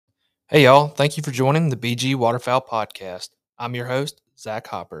Hey, y'all. Thank you for joining the BG Waterfowl podcast. I'm your host, Zach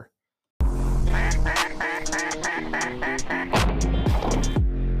Hopper.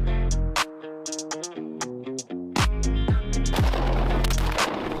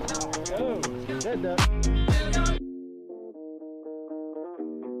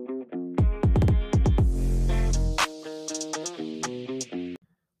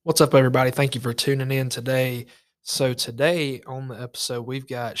 What's up, everybody? Thank you for tuning in today. So, today on the episode, we've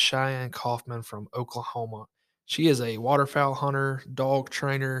got Cheyenne Kaufman from Oklahoma. She is a waterfowl hunter, dog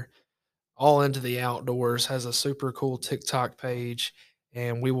trainer, all into the outdoors, has a super cool TikTok page,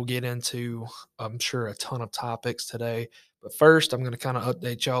 and we will get into, I'm sure, a ton of topics today. But first, I'm going to kind of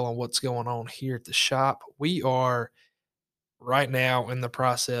update y'all on what's going on here at the shop. We are right now in the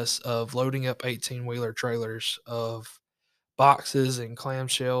process of loading up 18-wheeler trailers of boxes and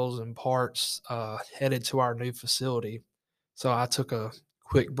clamshells and parts headed to our new facility. So I took a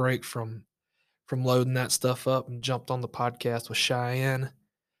quick break from loading that stuff up and jumped on the podcast with Cheyenne.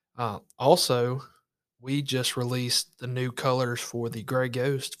 Also, we just released the new colors for the Gray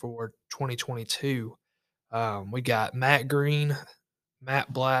Ghost for 2022. We got matte green,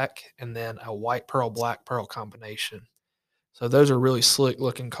 matte black, and then a white pearl, black pearl combination. So those are really slick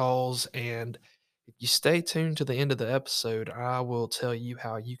looking calls. And if you stay tuned to the end of the episode, I will tell you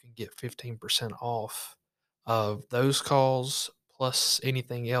how you can get 15% off of those calls plus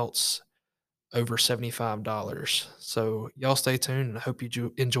anything else over $75. So y'all stay tuned, and I hope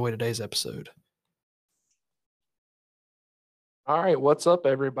you enjoy today's episode. All right, what's up,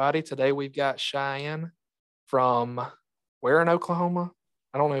 everybody? Today we've got Cheyenne from where in Oklahoma?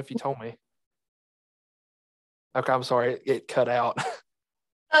 I don't know if you told me. Okay, I'm sorry, it cut out.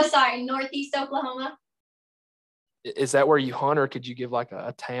 Oh, sorry, Northeast Oklahoma. Is that where you hunt, or could you give like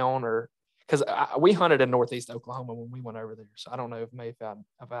a town, or because we hunted in Northeast Oklahoma when we went over there, so I don't know if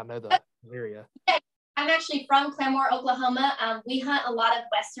I know the area. Yeah, I'm actually from Claremore, Oklahoma. We hunt a lot of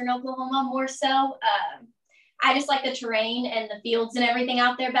Western Oklahoma more so. I just like the terrain and the fields and everything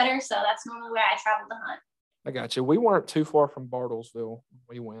out there better, so that's normally where I travel to hunt. I got you. We weren't too far from Bartlesville.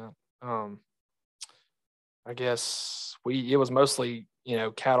 We went. I guess it was mostly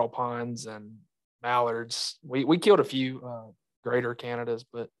cattle ponds and mallards. We killed a few greater Canadas,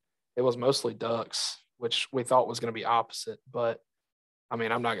 but it was mostly ducks, which we thought was going to be opposite. But I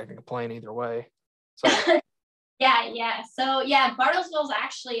mean, I'm not going to complain either way. So yeah. So yeah, Bartlesville's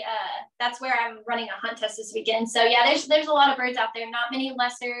actually that's where I'm running a hunt test this weekend. So yeah, there's a lot of birds out there. Not many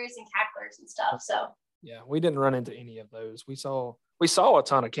lessers and cacklers and stuff. So yeah, we didn't run into any of those. We saw a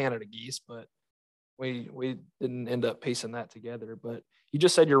ton of Canada geese, but we didn't end up piecing that together. But you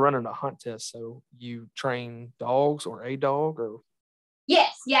just said you're running a hunt test, so you train dogs or a dog, or?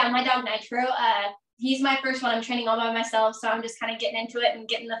 Yes, yeah, my dog Nitro. He's my first one. I'm training all by myself, so I'm just kind of getting into it and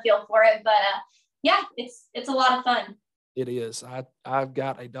getting the feel for it. But yeah, it's a lot of fun. It is. I've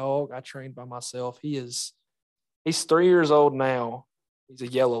got a dog I trained by myself. He's 3 years old now. He's a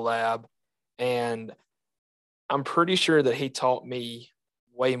yellow lab, and I'm pretty sure that he taught me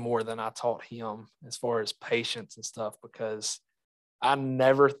way more than I taught him as far as patience and stuff, because I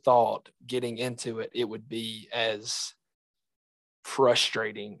never thought getting into it would be as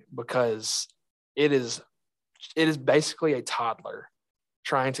frustrating, because it is basically a toddler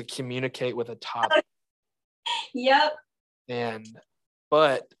trying to communicate with a toddler. Yep.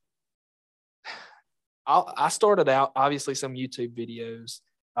 But I started out, obviously, some YouTube videos,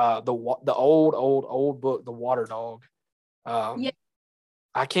 the old book, The Water Dog. Yeah.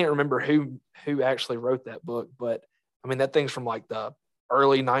 I can't remember who actually wrote that book, but I mean, that thing's from like the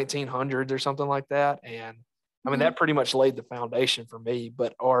early 1900s or something like that. And I mean, that pretty much laid the foundation for me.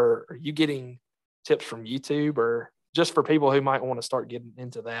 But are you getting tips from YouTube, or just for people who might want to start getting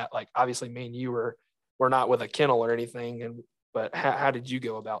into that? Like, obviously me and you were not with a kennel or anything. But how did you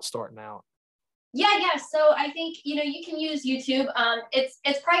go about starting out? Yeah. So I think, you can use YouTube. It's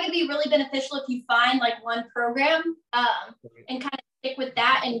probably gonna be really beneficial if you find like one program and kind of stick with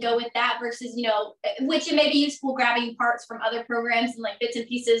that and go with that versus, which it may be useful grabbing parts from other programs and like bits and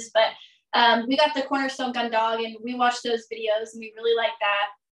pieces. But we got the Cornerstone Gun Dog and we watched those videos and we really like that.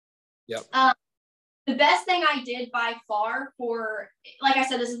 Yep. The best thing I did by far for, like I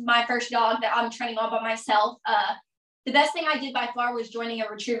said, this is my first dog that I'm training all by myself. The best thing I did by far was joining a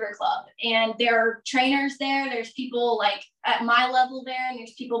retriever club, and there are trainers there. There's people like at my level there, and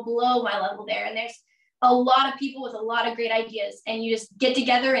there's people below my level there. And there's a lot of people with a lot of great ideas, and you just get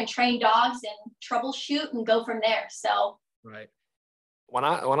together and train dogs and troubleshoot and go from there. So, right. When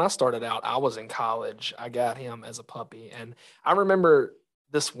I started out, I was in college. I got him as a puppy, and I remember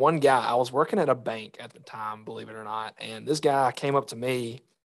this one guy. I was working at a bank at the time, believe it or not, and this guy came up to me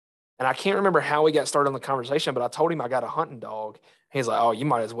And I can't remember how we got started on the conversation, but I told him I got a hunting dog. He's like, "Oh, you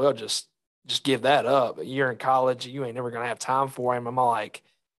might as well just give that up. You're in college. You ain't never going to have time for him." I'm like,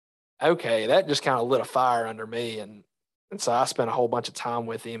 okay, that just kind of lit a fire under me. And so I spent a whole bunch of time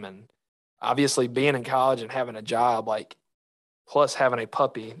with him. And obviously being in college and having a job, like plus having a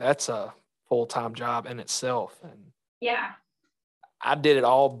puppy, that's a full-time job in itself. And Yeah. I did it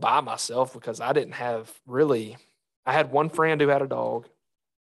all by myself because I didn't have really, I had one friend who had a dog,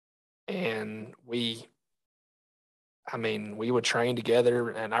 and we would train together,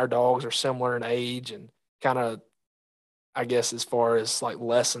 and our dogs are similar in age and kind of, I guess, as far as like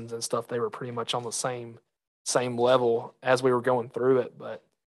lessons and stuff, they were pretty much on the same level as we were going through it. But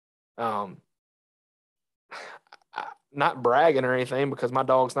um, not bragging or anything, because my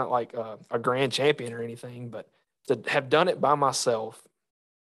dog's not like a grand champion or anything, but to have done it by myself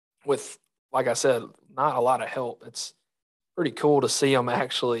with, like I said, not a lot of help, it's pretty cool to see them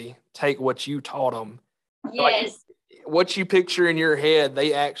actually take what you taught them. Like Yes. what you picture in your head,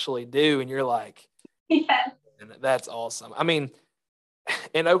 they actually do. And you're like, Yeah. and that's awesome. I mean,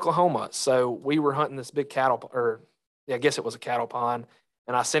 in Oklahoma, so we were hunting this big cattle, or yeah, I guess it was a cattle pond,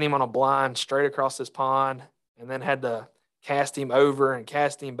 and I sent him on a blind straight across this pond, and then had to cast him over and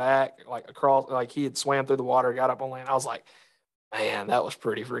cast him back like across, like he had swam through the water, got up on land. I was like, man, that was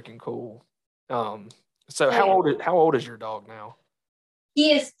pretty freaking cool. Um, so Oh, yeah. how old is your dog now?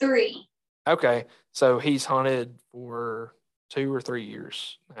 He is 3. Okay, so he's hunted for 2 or 3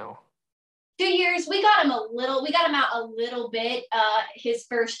 years now. 2 years. We got him out a little bit his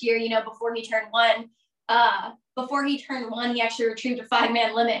first year, before he turned 1. Before he turned 1, he actually retrieved a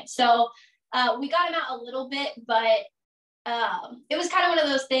 5-man limit. So we got him out a little bit, but it was kind of one of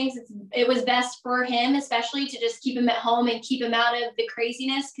those things. It was best for him, especially, to just keep him at home and keep him out of the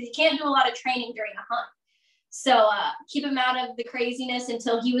craziness, because you can't do a lot of training during a hunt. So keep him out of the craziness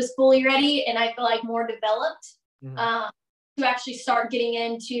until he was fully ready, and I feel like more developed. Mm-hmm. To actually start getting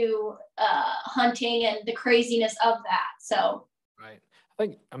into hunting and the craziness of that. So, Right.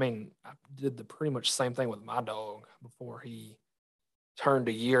 I mean, I did the pretty much same thing with my dog before he turned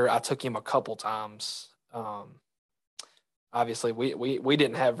a year. I took him a couple times. Obviously, we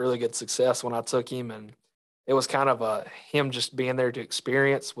didn't have really good success when I took him, and it was kind of him just being there to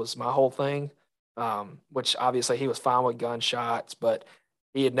experience was my whole thing. Which obviously he was fine with gunshots, but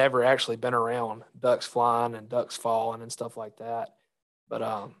he had never actually been around ducks flying and ducks falling and stuff like that.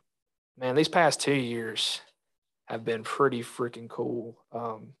 But man, these past 2 years have been pretty freaking cool.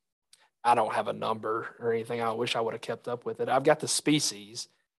 I don't have a number or anything. I wish I would have kept up with it. I've got the species.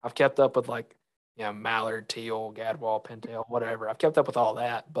 I've kept up with, like, mallard, teal, gadwall, pintail, whatever. I've kept up with all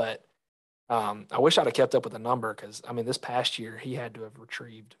that, but I wish I'd have kept up with the number, because I mean, this past year he had to have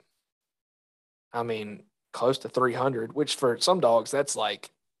retrieved, I mean, close to 300, which for some dogs, that's like,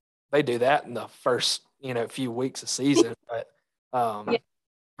 they do that in the first, few weeks of season. But yeah.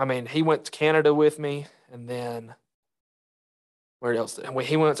 I mean, he went to Canada with me, and then where else?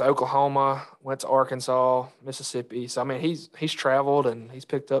 He went to Oklahoma, went to Arkansas, Mississippi. So I mean, he's traveled, and he's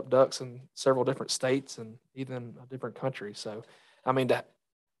picked up ducks in several different states and even a different country. So I mean, to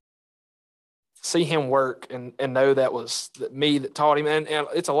see him work and know that was me that taught him, and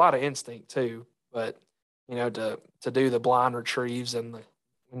it's a lot of instinct too. But to do the blind retrieves and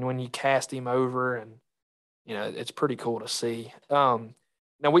when you cast him over, and it's pretty cool to see. Now,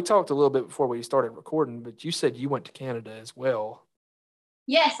 we talked a little bit before we started recording, but you said you went to Canada as well.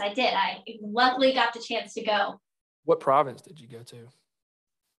 Yes, I did. I luckily got the chance to go. What province did you go to?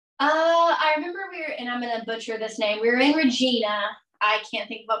 I remember and I'm going to butcher this name. We were in Regina. I can't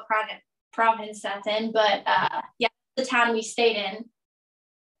think of what province that's in, but yeah, the town we stayed in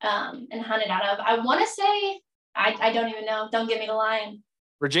and hunted out of. I want to say, I don't even know. Don't get me to lying.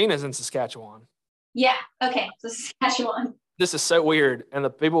 Regina's in Saskatchewan. Yeah. Okay. So Saskatchewan. This is so weird. And the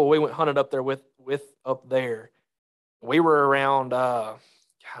people we went hunted up there with up there, we were around,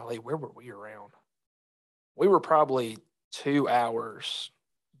 golly, where were we around? We were probably 2 hours,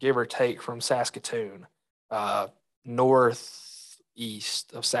 give or take, from Saskatoon,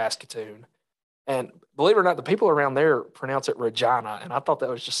 northeast of Saskatoon. And believe it or not, the people around there pronounce it Regina, and I thought that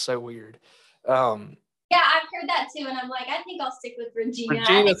was just so weird. Yeah, I've heard that too, and I'm like, I think I'll stick with Regina.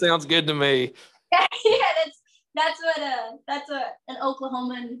 Regina sounds good to me. Yeah, that's what an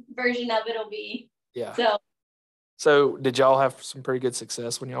Oklahoman version of it'll be. Yeah. So did y'all have some pretty good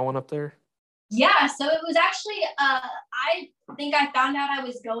success when y'all went up there? yeah, so it was actually I think I found out I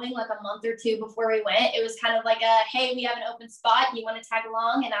was going like a month or two before we went. It was kind of like hey, we have an open spot, you want to tag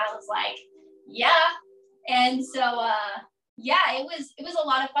along? And I was like, yeah. And so Yeah, it was a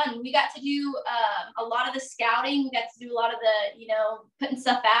lot of fun. We got to do a lot of the scouting. We got to do a lot of the, putting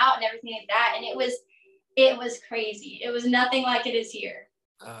stuff out and everything like that. And it was crazy. It was nothing like it is here.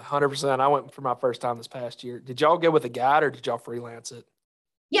 100%. I went for my first time this past year. Did y'all go with a guide or did y'all freelance it?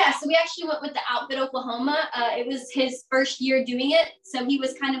 Yeah, so we actually went with the Outfit Oklahoma. It was his first year doing it. So he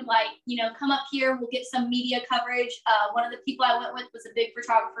was kind of like, come up here, we'll get some media coverage. One of the people I went with was a big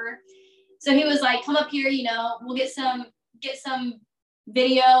photographer. So he was like, come up here, we'll get some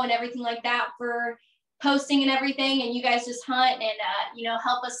video and everything like that for posting and everything. And you guys just hunt and,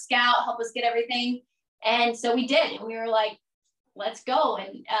 help us scout, help us get everything. And so we did. And we were like, let's go.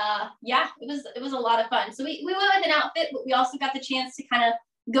 And yeah, it was a lot of fun. So we went with an outfit, but we also got the chance to kind of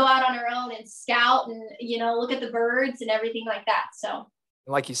go out on our own and scout and, look at the birds and everything like that. So,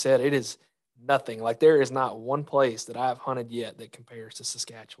 Like you said, it is nothing. Like there is not one place that I've hunted yet that compares to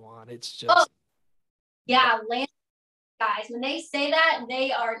Saskatchewan. It's oh, just yeah, land guys, when they say that,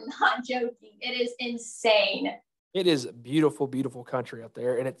 they are not joking. It is insane. it is a beautiful, beautiful country up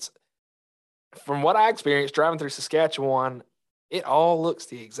there. And it's from what I experienced driving through Saskatchewan, it all looks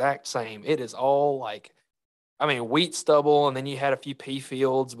the exact same. It is all like, I mean, wheat stubble, and then you had a few pea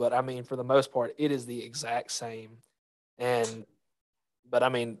fields, but I mean, for the most part, it is the exact same. And, but I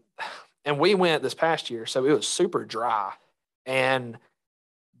mean, and we went this past year, so it was super dry. And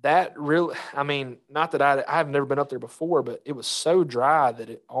that really, I mean, not that I've never been up there before, but it was so dry that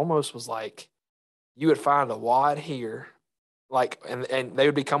it almost was like you would find a wad here, like, and they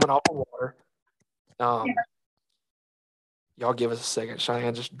would be coming off the water. Um, y'all give us a second.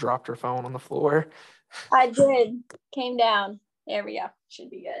 Cheyenne just dropped her phone on the floor. I did. Came down. There we go. Should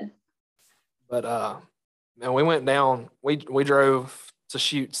be good. But and we went down. We drove to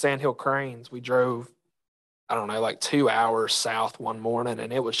shoot sandhill cranes. We drove, I don't know, like 2 hours south one morning,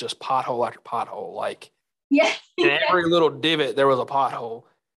 and it was just pothole after pothole. Like Yeah. in every little divot, there was a pothole.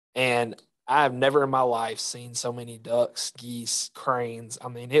 And I've never in my life seen so many ducks, geese, cranes. I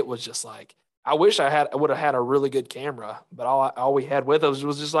mean, it was just like I wish I would have had a really good camera, but all we had with us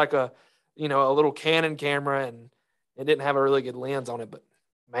was just like a little Canon camera, and it didn't have a really good lens on it. But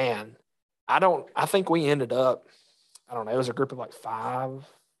man, I think we ended up, I don't know, it was a group of like 5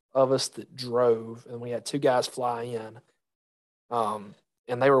 of us that drove, and we had 2 guys fly in.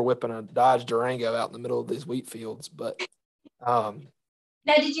 And they were whipping a Dodge Durango out in the middle of these wheat fields. But now,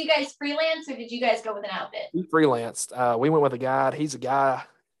 did you guys freelance or did you guys go with an outfit? we freelanced. We went with a guide. He's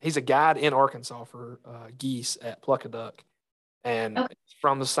a guide in Arkansas for geese at Pluck a Duck, and Okay. he's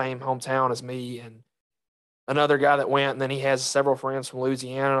from the same hometown as me and another guy that went. And then he has several friends from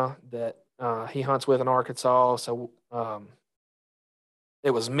Louisiana that he hunts with in Arkansas. So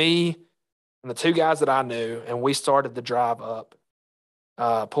it was me and the 2 guys that I knew, and we started the drive up,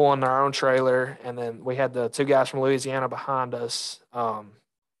 pulling our own trailer, and then we had the 2 guys from Louisiana behind us. I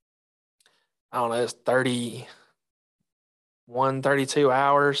don't know, it's 32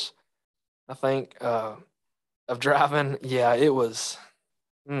 hours, I think, of driving. Yeah, it was,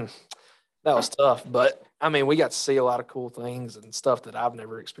 that was tough. But I mean, we got to see a lot of cool things and stuff that I've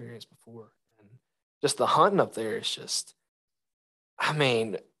never experienced before. And just the hunting up there is just, I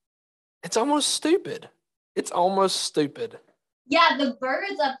mean, it's almost stupid. It's almost stupid. Yeah, the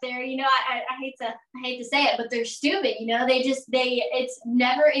birds up there, I hate to say it, but they're stupid, it's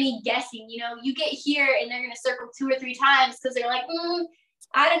never any guessing, you get here and they're gonna circle 2 or 3 times because they're like,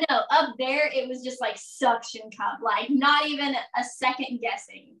 I don't know. Up there, it was just like suction cup, like not even a second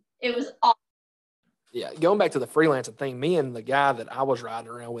guessing. It was awesome. Yeah, going back to the freelancing thing, me and the guy that I was riding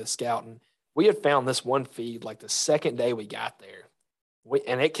around with scouting, we had found this one feed like the second day we got there. We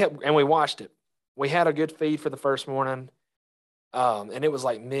watched it. We had a good feed for the first morning. And it was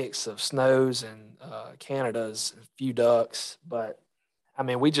like mix of snows and Canadas, a few ducks. But I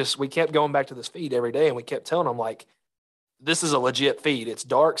mean, we kept going back to this feed every day, and we kept telling them like, this is a legit feed. It's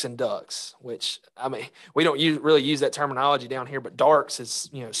darks and ducks, which I mean, we don't really use that terminology down here, but darks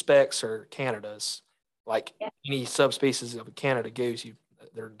is, specks or Canadas, like any subspecies of a Canada goose,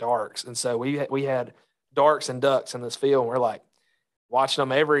 they're darks. And so we had darks and ducks in this field, and we're like watching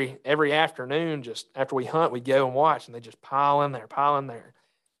them every afternoon. Just after we hunt, we'd go and watch, and they just pile in there.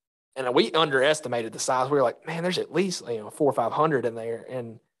 And we underestimated the size. We were like, man, there's at least 400 or 500 in there,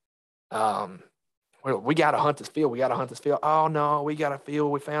 and we got to hunt this field. Oh no, we got a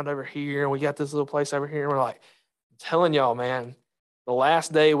field we found over here, and we got this little place over here. And we're like, I'm telling y'all, man, the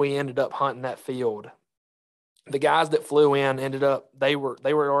last day we ended up hunting that field, the guys that flew in ended up they were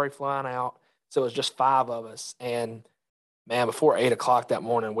already flying out, so it was just 5 of us. And man, before 8 o'clock that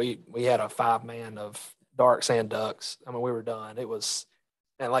morning, we had a 5-man of darks and ducks. I mean, we were done. It was,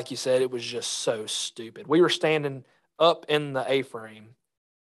 and like you said, it was just so stupid. We were standing up in the A-frame,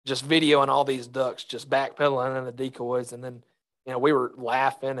 just videoing all these ducks just backpedaling in the decoys. And then, we were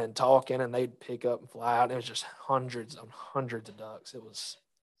laughing and talking, and they'd pick up and fly out. And it was just hundreds and hundreds of ducks. It was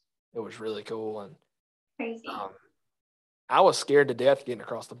really cool. And Crazy. I was scared to death getting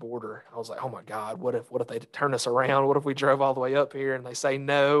across the border. I was like, oh my God, what if they turn us around? What if we drove all the way up here and they say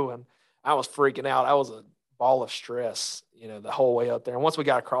no? And I was freaking out. I was a ball of stress, the whole way up there. And once we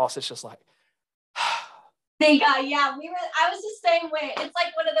got across, it's just like, Thank God. Yeah, I was the same way. It's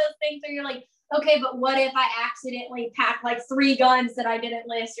like one of those things where you're like, okay, but what if I accidentally packed like 3 guns that I didn't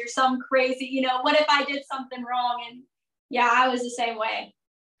list or some crazy, what if I did something wrong? And yeah, I was the same way.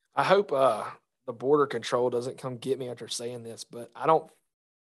 I hope the border control doesn't come get me after saying this, but I don't.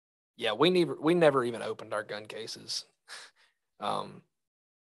 Yeah, we never even opened our gun cases. They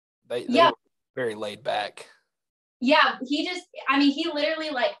were very laid back. Yeah, he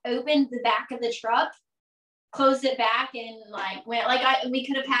literally like opened the back of the truck, closed it back, and like went we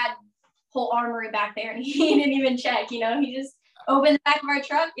could have had whole armory back there, and he didn't even check. He just opened the back of our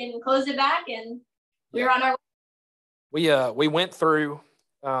truck and closed it back, and we were on our way. We went through.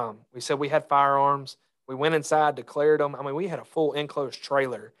 We said we had firearms. We went inside, declared them. I mean, we had a full enclosed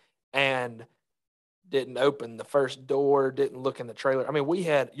trailer, and didn't open the first door, didn't look in the trailer. I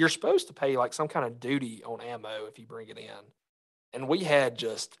mean, you're supposed to pay like some kind of duty on ammo if you bring it in. And we had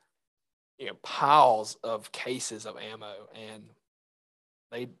just, piles of cases of ammo, and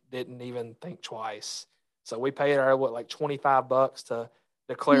they didn't even think twice. So we paid like $25 to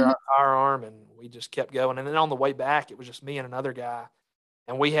declare our firearm, and we just kept going. And then on the way back, it was just me and another guy,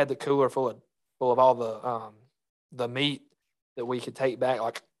 and we had the cooler full of all the meat that we could take back,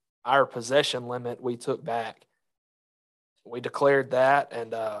 like our possession limit we took back. We declared that,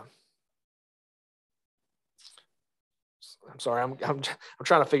 and I'm sorry, I'm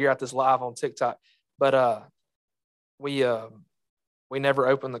trying to figure out this live on TikTok, but we never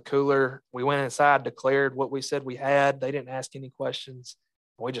opened the cooler. We went inside, declared what we said we had. They didn't ask any questions.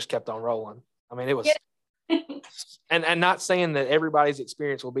 We just kept on rolling. I mean, it was, and not saying that everybody's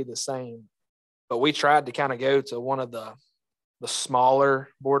experience will be the same, but we tried to kind of go to one of the smaller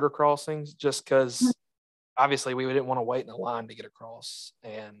border crossings just because obviously we didn't want to wait in a line to get across.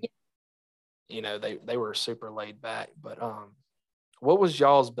 And, they were super laid back. But what was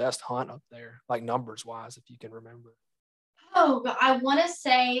y'all's best hunt up there, like numbers wise, if you can remember? Oh, I want to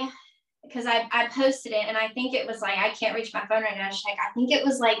say, because I posted it, and I think it was like, I can't reach my phone right now to check. I think it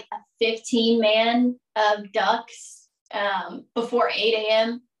was like a 15-man of ducks before 8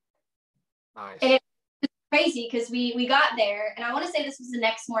 a.m. Nice. And it was crazy because we got there, and I want to say this was the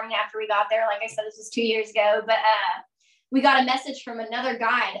next morning after we got there. Like I said, this was 2 years ago, but we got a message from another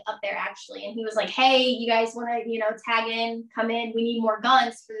guide up there actually, and he was like, hey, you guys want to, tag in, come in, we need more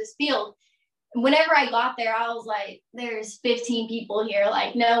guns for this field. Whenever I got there, I was like, there's 15 people here.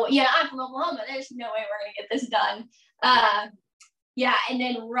 Like, no, I'm from Oklahoma. There's no way we're going to get this done. And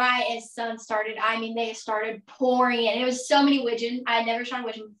then right as sun started, they started pouring in. It was so many widgeon. I had never shot a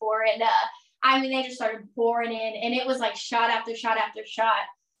widgeon before. And they just started pouring in, and it was like shot after shot after shot.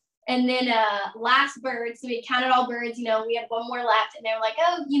 And then last bird, so we counted all birds, we had one more left, and they were like,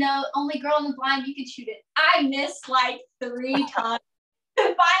 oh, only girl in the blind, you could shoot it. I missed like 3 times.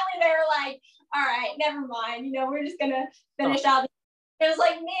 Finally, they were like, all right, never mind. We're just going to finish out. It was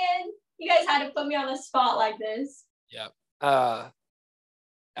like, man, you guys had to put me on the spot like this. Yeah. I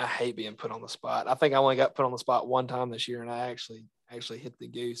hate being put on the spot. I think I only got put on the spot one time this year, and I actually hit the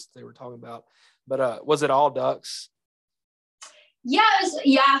goose they were talking about. But was it all ducks? Yeah,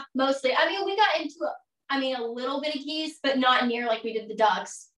 mostly. We got into a little bit of geese, but not near like we did the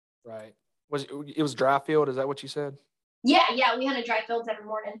ducks. Right. It was dry field? Is that what you said? Yeah, we hunted dry fields every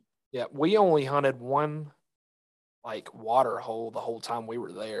morning. Yeah, we only hunted one like water hole the whole time we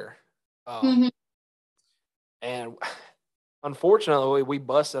were there. And unfortunately, we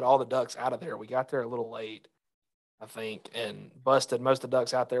busted all the ducks out of there. We got there a little late, I think, and busted most of the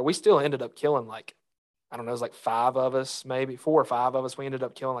ducks out there. We still ended up killing like, I don't know, it was like 5 of us, maybe 4 or 5 of us. We ended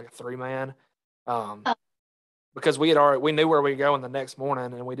up killing like a 3-man because we knew where we were going the next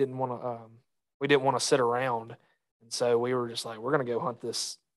morning, and we didn't want to sit around. And so we were just like, we're going to go hunt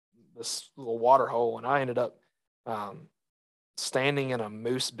this little water hole. And I ended up standing in a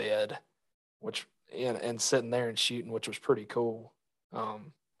moose bed, and sitting there and shooting, which was pretty cool.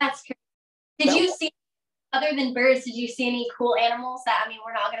 That's crazy. Did you see, other than birds, did you see any cool animals that,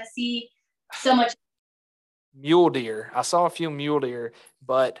 we're not going to see so much? Mule deer. I saw a few mule deer,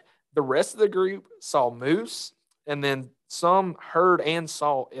 but the rest of the group saw moose, and then some heard and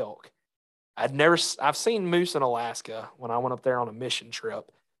saw elk. I've seen moose in Alaska when I went up there on a mission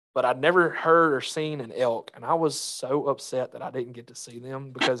trip, but I'd never heard or seen an elk, and I was so upset that I didn't get to see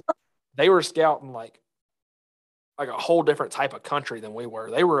them because they were scouting like a whole different type of country than we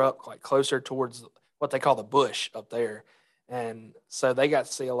were. They were up like closer towards what they call the bush up there, and so they got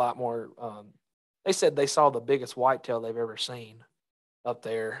to see a lot more. They said they saw the biggest whitetail they've ever seen up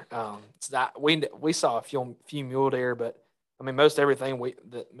there. It's not, we saw a few mule deer, but I mean most everything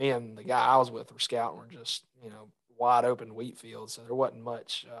that me and the guy I was with were scouting were just wide open wheat fields, so there wasn't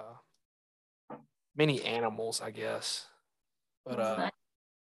much many animals, I guess. But That's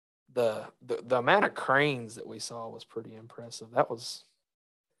nice. the amount of cranes that we saw was pretty impressive. That was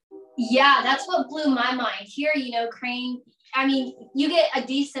Yeah, that's what blew my mind. Here, crane. I mean, you get a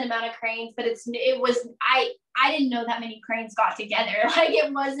decent amount of cranes, but I didn't know that many cranes got together. Like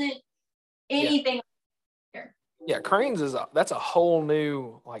it wasn't yeah. anything. Yeah, cranes that's a whole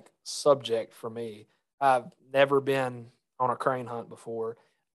new like subject for me. I've never been on a crane hunt before.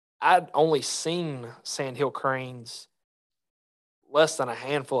 I'd only seen sandhill cranes less than a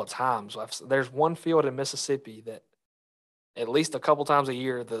handful of times. There's one field in Mississippi that at least a couple times a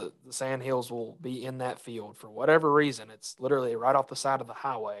year the sandhills will be in that field for whatever reason. It's literally right off the side of the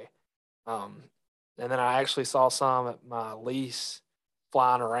highway. Um, and then I actually saw some at my lease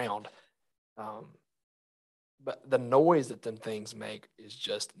flying around. Um, but the noise that them things make is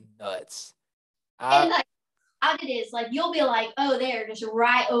just nuts. I And like how it is, like you'll be like, oh, they're just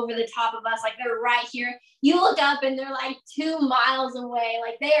right over the top of us, like they're right here. You look up and they're like 2 miles away,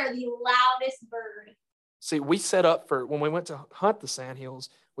 like they are the loudest bird. see we set up for when we went to hunt the sandhills.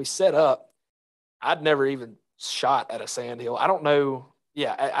 We set up. I'd never even shot at a sandhill. I don't know.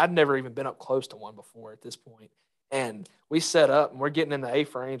 Yeah, I'd never even been up close to one before at this point. And we set up and we're getting in the A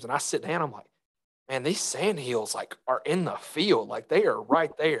frames, and I sit down. I'm like, man, these sandhills like are in the field, like they are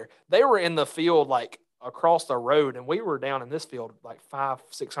right there. They were in the field like across the road, and we were down in this field like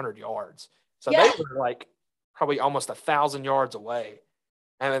 500-600 yards. So they Yeah. were like probably almost 1,000 yards away,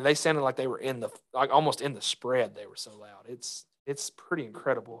 and they sounded like they were in the like almost in the spread. They were so loud. It's pretty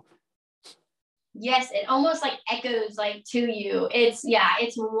incredible. Yes, it almost like echoes like to you. It's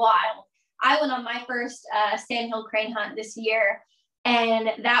wild. I went on my first sandhill crane hunt this year,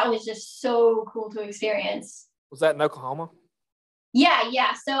 and that was just so cool to experience. Was that in Oklahoma?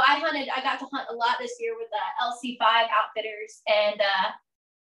 Yeah. So I got to hunt a lot this year with LC5 outfitters, and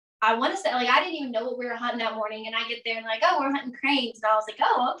I want to say like I didn't even know what we were hunting that morning, and I get there and like, oh, we're hunting cranes, and I was like,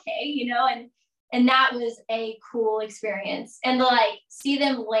 oh, okay, and that was a cool experience, and to, like see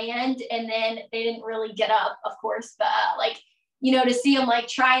them land, and then they didn't really get up, of course, but like to see them like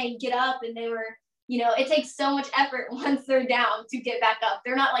try and get up, and they were. It takes so much effort once they're down to get back up.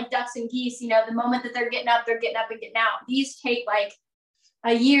 They're not like ducks and geese. The moment that they're getting up and getting out. These take like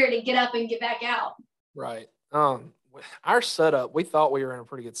a year to get up and get back out. Right. Our setup, we thought we were in a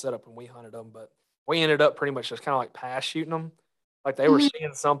pretty good setup when we hunted them, but we ended up pretty much just kind of like pass shooting them. Like they were Mhm.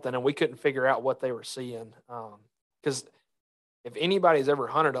 seeing something and we couldn't figure out what they were seeing. Because if anybody's ever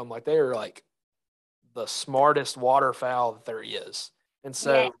hunted them, like they are like the smartest waterfowl that there is. And Yeah.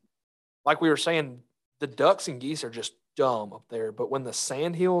 so, like we were saying, the ducks and geese are just dumb up there. But when the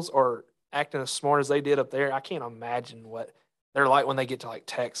sandhills are acting as smart as they did up there, I can't imagine what they're like when they get to like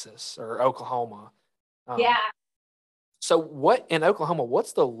Texas or Oklahoma. Um, Yeah. so what in Oklahoma,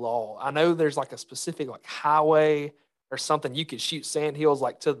 what's the law? I know there's like a specific like highway or something you could shoot sandhills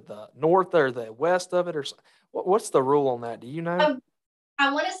like to the north or the west of it or what's the rule on that? Do you know?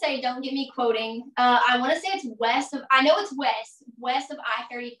 I want to say, don't get me quoting. I want to say it's west of. I know it's west of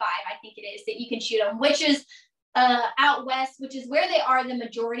I-35. I think it is that you can shoot them, which is out west, which is where they are the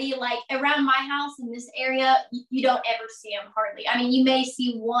majority. Like around my house in this area, you don't ever see them hardly. I mean, you may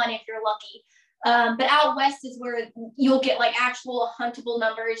see one if you're lucky. But out west is where you'll get like actual huntable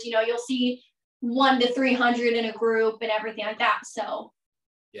numbers. You'll see 1 to 300 in a group and everything like that. So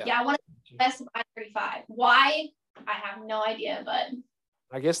yeah, I want to west of I-35. Why? I have no idea, but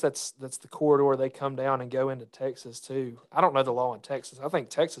I guess that's the corridor they come down and go into Texas too. I don't know the law in Texas. I think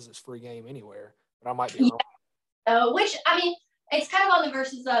Texas is free game anywhere, but I might be wrong. which I mean, it's kind of on the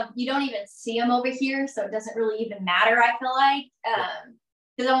verses of you don't even see them over here, so it doesn't really even matter. I feel like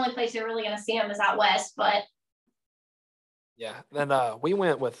because the only place you're really going to see them is out west. But yeah, then we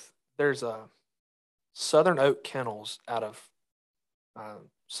went with there's a Southern Oak Kennels out of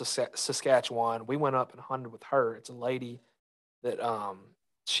Saskatchewan. We went up and hunted with her. It's a lady that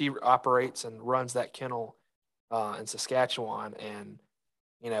she operates and runs that kennel in Saskatchewan, and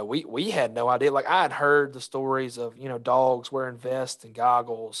we had no idea. Like I had heard the stories of dogs wearing vests and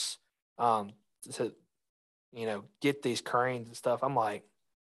goggles to get these cranes and stuff. I'm like,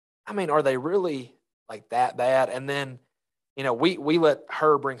 I mean, are they really like that bad? And then we let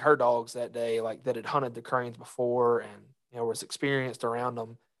her bring her dogs that day, like that had hunted the cranes before and was experienced around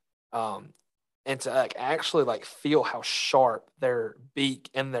them. Um, and to like actually like feel how sharp their beak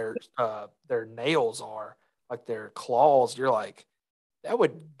and their nails are, like their claws, you're like, that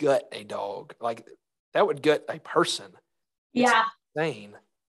would gut a dog. Like that would gut a person. It's Yeah. insane.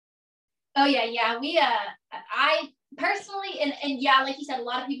 Oh yeah, yeah. I personally, and yeah, like you said, a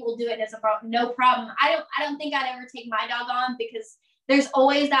lot of people will do it as a no problem. I don't think I'd ever take my dog on because there's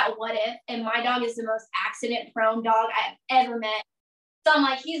always that what if, and my dog is the most accident prone dog I've ever met. So I'm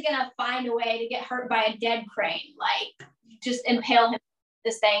like, he's gonna find a way to get hurt by a dead crane, like just impale him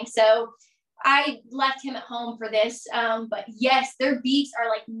this thing. So I left him at home for this. But yes, their beaks are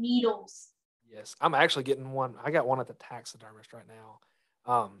like needles. Yes, I'm actually getting one. I got one at the taxidermist right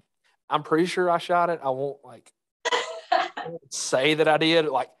now. I'm pretty sure I shot it. I won't say that I did.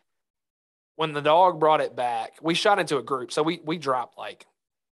 Like when the dog brought it back, we shot into a group. So we dropped like,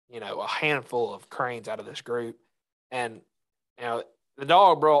 a handful of cranes out of this group. And, the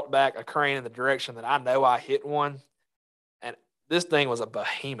dog brought back a crane in the direction that I know I hit one. And this thing was a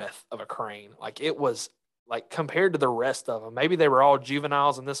behemoth of a crane. Like it was like compared to the rest of them, maybe they were all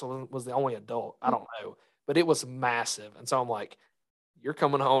juveniles and this one was the only adult. I don't know, but it was massive. And so I'm like, you're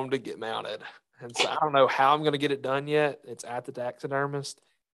coming home to get mounted. And so I don't know how I'm going to get it done yet. It's at the taxidermist,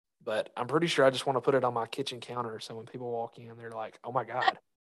 but I'm pretty sure I just want to put it on my kitchen counter. So when people walk in, they're like, oh my God.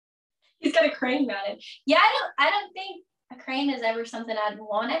 He's got a crane mounted. Yeah, I don't think a crane is ever something I'd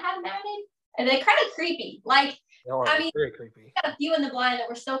want to have mounted. And they're kind of creepy. Like, I mean, very creepy. got a few in the blind that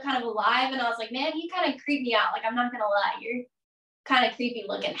were still kind of alive, and I was like, man, you kind of creep me out. Like, I'm not gonna lie, you're kind of creepy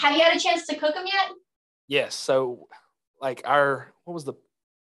looking. Have you had a chance to cook them yet? Yes. So like what was the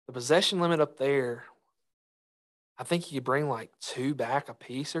possession limit up there? I think you could bring like two back a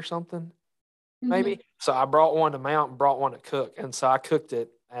piece or something, maybe. Mm-hmm. So I brought one to mount and brought one to cook. And so I cooked it.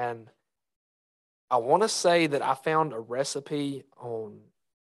 And I want to say that I found a recipe on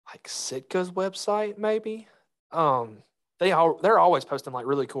like Sitka's website, maybe. Um, they're always posting like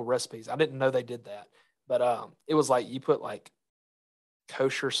really cool recipes. I didn't know they did that. But it was like you put like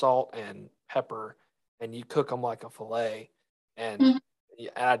kosher salt and pepper and you cook them like a fillet. And, Mm-hmm.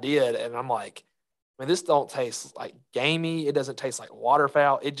 and I did. And I'm like, I mean, this don't taste like gamey. It doesn't taste like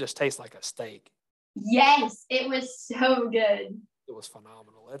waterfowl. It just tastes like a steak. Yes, it was so good. It was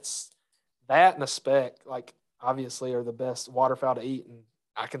phenomenal. It's that and a speck, like obviously are the best waterfowl to eat. And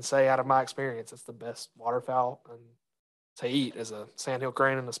I can say out of my experience, it's the best waterfowl and to eat as a sandhill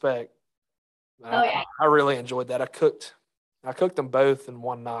crane and a speck. Oh yeah. I really enjoyed that. I cooked them both in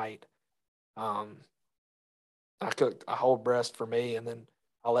one night. Um, I cooked a whole breast for me, and then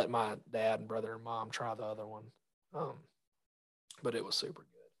I let my dad and brother and mom try the other one. Um, but it was super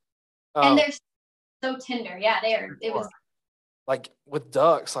good. And they're so tender. Yeah, it was. Like with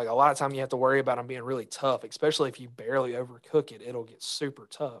ducks, like a lot of time you have to worry about them being really tough, especially if you barely overcook it, it'll get super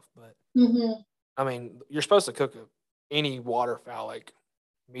tough. But Mm-hmm. I mean, you're supposed to cook any waterfowl like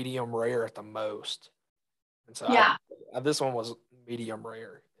medium rare at the most. And so Yeah. this one was medium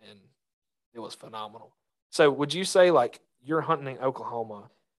rare and it was phenomenal. So would you say like you're hunting in Oklahoma,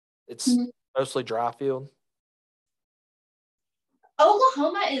 it's Mm-hmm. mostly dry field?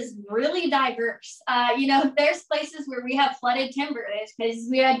 Oklahoma is really diverse. There's places where we have flooded timber. There's places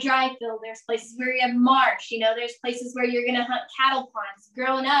we have dry field. There's places where we have marsh. There's places where you're going to hunt cattle ponds.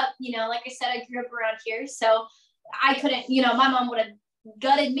 Growing up, like I said, I grew up around here. So I couldn't, my mom would have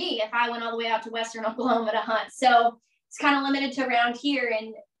gutted me if I went all the way out to Western Oklahoma to hunt. So it's kind of limited to around here.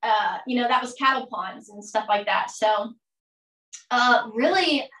 And, that was cattle ponds and stuff like that. So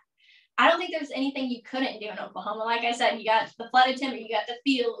really, I don't think there's anything you couldn't do in Oklahoma. Like I said, you got the flooded timber, you got the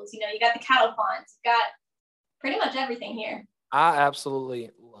fields, you got the cattle ponds, you got pretty much everything here. I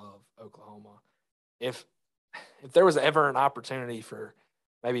absolutely love Oklahoma. If there was ever an opportunity for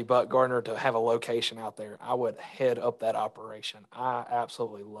maybe Buck Gardner to have a location out there, I would head up that operation. I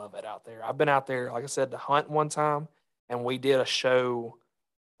absolutely love it out there. I've been out there, like I said, to hunt one time, and we did a show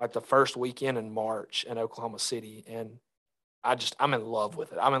like the first weekend in March in Oklahoma City, and I'm in love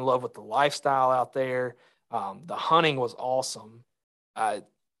with it. I'm in love with the lifestyle out there. The hunting was awesome. I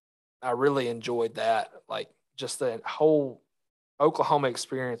I really enjoyed that. Like just the whole Oklahoma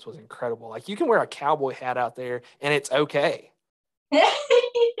experience was incredible. Like you can wear a cowboy hat out there and it's okay.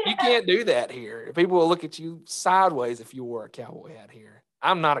 You can't do that here. People will look at you sideways if you wore a cowboy hat here.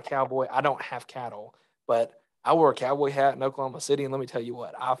 I'm not a cowboy. I don't have cattle, but I wore a cowboy hat in Oklahoma City, and let me tell you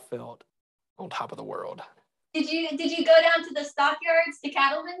what, I felt on top of the world. Did you go down to the stockyards, to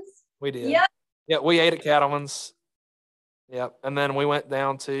Cattleman's? We did. Yeah. Yeah, we ate at Cattleman's. Yep. And then we went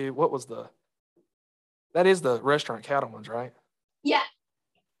down to what was the That is the restaurant Cattleman's, right? Yeah.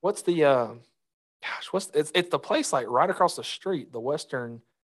 What's the gosh, it's the place like right across the street, the Western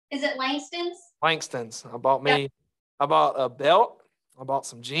Is it Langston's? Langston's. Yep. I bought a belt, I bought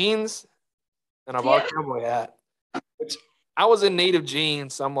some jeans, and I bought Yep. a cowboy hat. Which I was in need of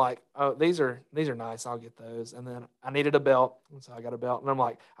jeans, so I'm like, oh, these are nice. I'll get those. And then I needed a belt, and so I got a belt. And I'm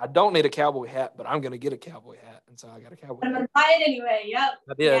like, I don't need a cowboy hat, but I'm gonna get a cowboy hat, and so I got a cowboy I'm hat. gonna buy it anyway. Yep.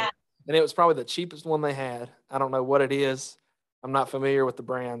 I Yeah. did, and it was probably the cheapest one they had. I don't know what it is. I'm not familiar with the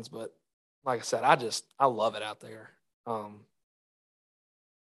brands, but like I said, I love it out there. Um,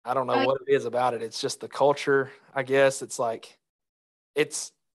 I don't know Oh, what it is about it. It's just the culture, I guess. It's like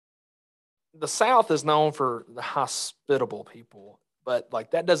it's the South is known for the hospitable people, but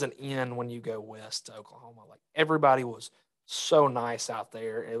like that doesn't end when you go west to Oklahoma. Like everybody was so nice out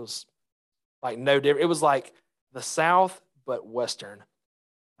there. It was like no different. It was like the South, but Western.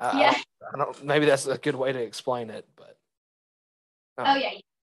 I yeah. don't, I don't. Maybe that's a good way to explain it, but Oh um, yeah.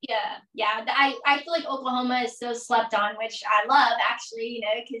 Yeah. Yeah. I feel like Oklahoma is so slept on, which I love actually,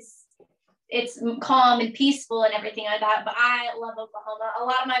 because it's calm and peaceful and everything like that. But I love Oklahoma. A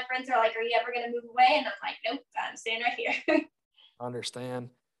lot of my friends are like, "Are you ever gonna move away?" And I'm like, "Nope, I'm staying right here." I understand.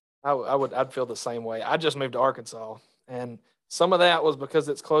 I'd feel the same way. I just moved to Arkansas, and some of that was because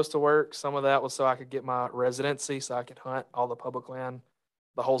it's close to work. Some of that was so I could get my residency, so I could hunt all the public land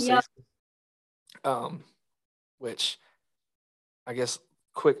the whole Yep. season. Um, which I guess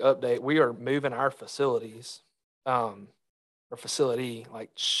quick update: we are moving our facilities, um, our facility like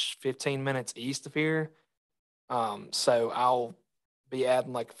 15 minutes east of here. So I'll be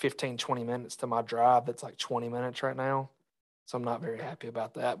adding like 15, 20 minutes to my drive. That's like 20 minutes right now. So I'm not very happy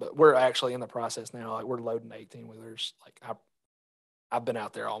about that. But we're actually in the process now. Like we're loading 18 wheelers. I've been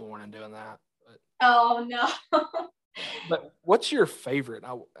out there all morning doing that. But Oh no. yeah. But what's your favorite?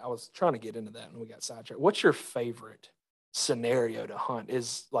 I was trying to get into that and we got sidetracked. What's your favorite scenario to hunt?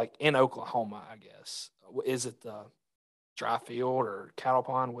 Is like in Oklahoma, I guess. Is it the dry field or cattle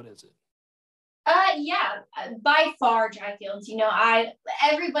pond? What is it? Yeah, by far dry fields. I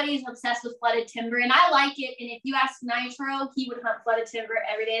everybody's obsessed with flooded timber, and I like it. And if you ask Nitro, he would hunt flooded timber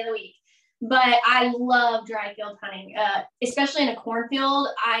every day of the week. But I love dry field hunting, especially in a cornfield.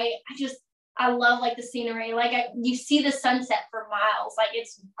 I love like the scenery. Like you see the sunset for miles. Like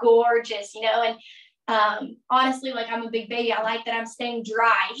it's gorgeous, And honestly, like I'm a big baby. I like that I'm staying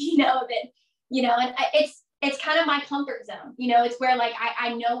dry. And it's kind of my comfort zone. It's where like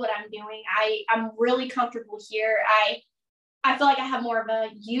I know what I'm doing. I'm really comfortable here. I feel like I have more of a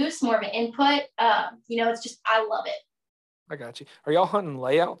use, more of an input. It's just I love it. I got you. Are y'all hunting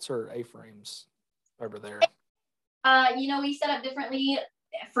layouts or A-frames over there? We set up differently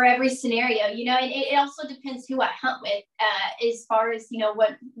for every scenario, and it also depends who I hunt with, as far as,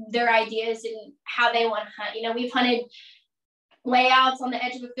 what their ideas and how they want to hunt. We've hunted layouts on the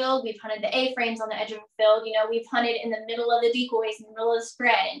edge of a field. We've hunted the A-frames on the edge of a field. We've hunted in the middle of the decoys, in the middle of the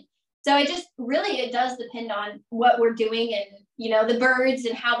spread. And so it does depend on what we're doing and, the birds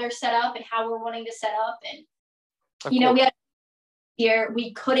and how they're set up and how we're wanting to set up. And, Of course. we had here,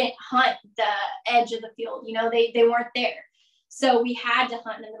 we couldn't hunt the edge of the field. They weren't there. So we had to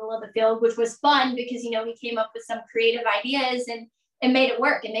hunt in the middle of the field, which was fun because, we came up with some creative ideas and made it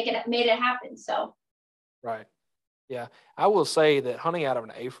work and made it happen. So. Right. Yeah, I will say that hunting out of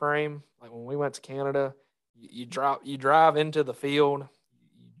an A-frame, like when we went to Canada, you drive into the field,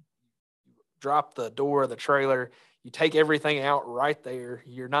 you drop the door of the trailer, you take everything out right there.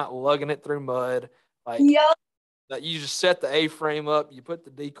 You're not lugging it through mud. Like Yep. that, you just set the A-frame up, you put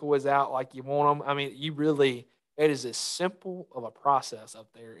the decoys out like you want them. I mean, it is as simple of a process up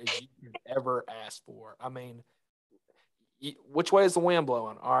there as you could ever ask for. I mean, which way is the wind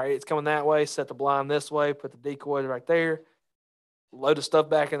blowing? All right, it's coming that way. Set the blind this way. Put the decoys right there. Load the stuff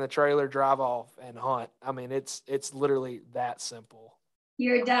back in the trailer. Drive off and hunt. I mean, it's literally that simple.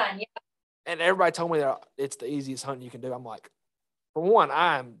 You're done. Yeah. And everybody told me that it's the easiest hunting you can do. I'm like, for one,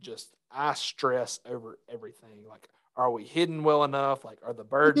 I stress over everything. Like, are we hidden well enough? Like, are the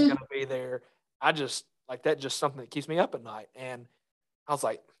birds going to be there? I just like that. Just something that keeps me up at night. And I was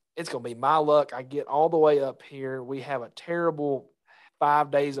like, it's going to be my luck. I get all the way up here. We have a terrible 5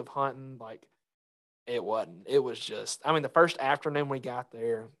 days of hunting. Like, it wasn't. It was just, I mean, the first afternoon we got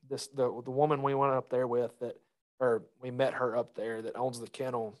there, the woman we went up there with or we met her up there that owns the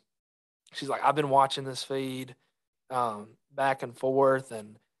kennel. She's like, I've been watching this feed back and forth,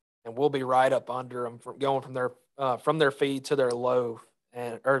 and we'll be right up under them from going from their feed to their loaf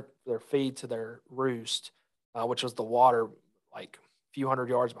or their feed to their roost, which was the water like a few hundred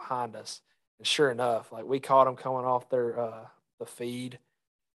yards behind us. And sure enough, like we caught them coming off the feed,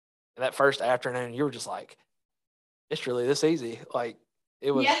 And that first afternoon, you were just like, it's really this easy. Like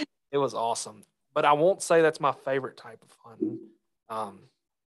it was, Yeah. it was awesome. But I won't say that's my favorite type of hunting. Um,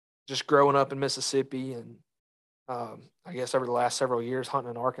 just growing up in Mississippi and I guess over the last several years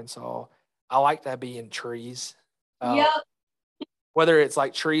hunting in Arkansas, I like that be in trees. Uh, Yep. whether it's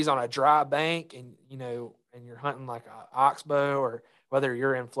like trees on a dry bank and and you're hunting like a oxbow, or whether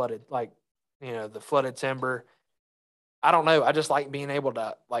you're in flooded like the flooded timber. I don't know. I just like being able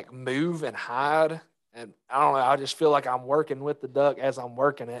to like move and hide. And I don't know. I just feel like I'm working with the duck as I'm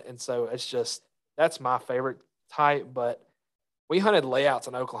working it. And so it's just, that's my favorite type. But we hunted layouts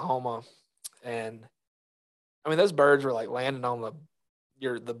in Oklahoma. And I mean, those birds were like landing on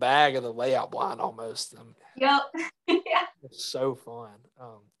the bag of the layout blind almost. Yep. Yeah. It's so fun.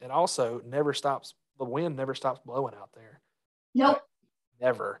 And also the wind never stops blowing out there. Like, Nope.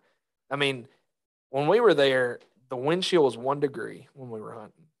 never. I mean, when we were there, the wind chill was 1 degree when we were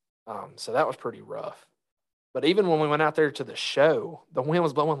hunting. So that was pretty rough. But even when we went out there to the show, the wind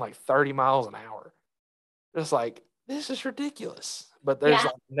was blowing like 30 miles an hour. It's like, this is ridiculous. But there's Yeah.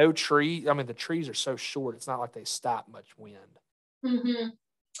 like no tree. I mean, the trees are so short, it's not like they stop much wind. Mm-hmm.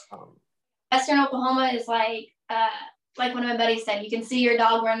 Um, Western Oklahoma is like one of my buddies said, you can see your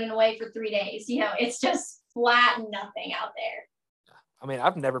dog running away for 3 days. It's just flat nothing out there. I mean,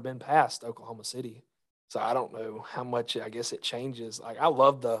 I've never been past Oklahoma City, so I don't know how much. I guess it changes. Like I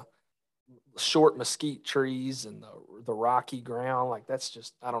love the short mesquite trees and the rocky ground. Like that's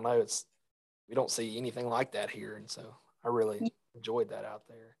just, I don't know. It's we don't see anything like that here, and so I really enjoyed that out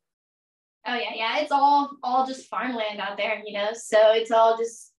there. Oh yeah, yeah. It's all just farmland out there. So it's all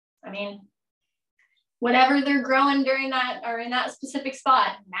just, I mean, whatever they're growing during that or in that specific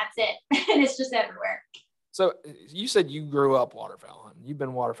spot, that's it. And it's just everywhere. So you said you grew up waterfowl hunting. You've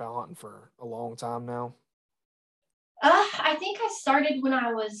been waterfowl hunting for a long time now. I think I started when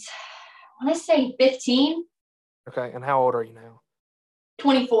I was, I want to say 15, Okay, and how old are you now?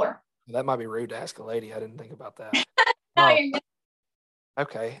 24. That might be rude to ask a lady. I didn't think about that. No, Um, you're good.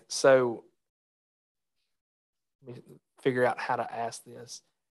 okay, so let me figure out how to ask this.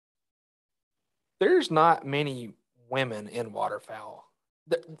 There's not many women in waterfowl.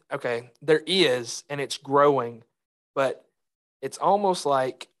 Okay, there is, and it's growing, but it's almost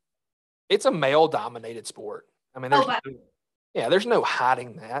like it's a male dominated sport. I mean, Oh, but there's no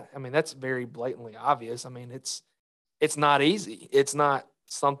hiding that. I mean, that's very blatantly obvious. I mean, it's not easy. It's not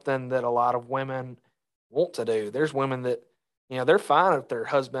something that a lot of women want to do. There's women that, they're fine if their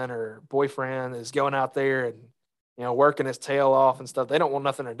husband or boyfriend is going out there and, working his tail off and stuff. They don't want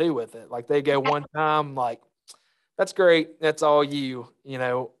nothing to do with it. Like they go one time, like, that's great. That's all you,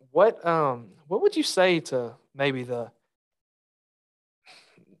 what would you say to maybe not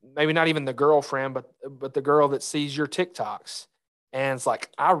even the girlfriend, but the girl that sees your TikToks and it's like,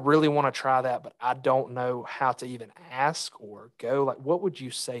 I really want to try that, but I don't know how to even ask or go. Like, what would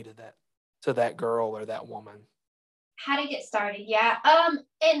you say to that girl or that woman? how to get started. Yeah.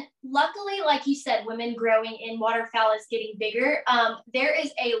 And luckily, like you said, women growing in waterfowl is getting bigger. There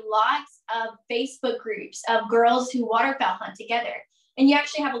is a lot of Facebook groups of girls who waterfowl hunt together. And you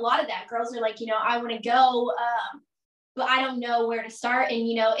actually have a lot of that. Girls are like, I want to go, but I don't know where to start. And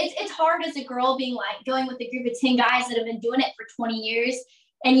it's hard as a girl being like going with a group of 10 guys that have been doing it for 20 years,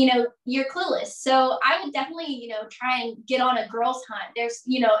 and you're clueless. So I would definitely try and get on a girls hunt. There's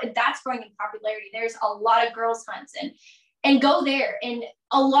that's growing in popularity. There's a lot of girls hunts, and go there. And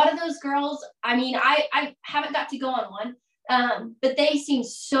a lot of those girls, I mean, I haven't got to go on one, but they seem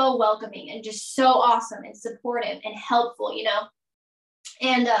so welcoming and just so awesome and supportive and helpful.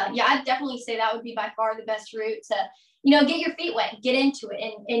 And yeah, I'd definitely say that would be by far the best route to get your feet wet, get into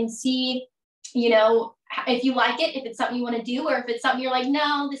it, and see if you like it, if it's something you want to do, or if it's something you're like,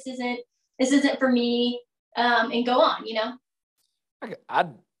 no, this isn't for me, and go on. I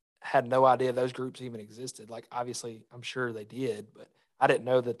had no idea those groups even existed. Like, obviously, I'm sure they did, but I didn't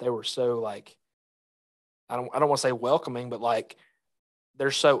know that they were so like, I don't want to say welcoming, but like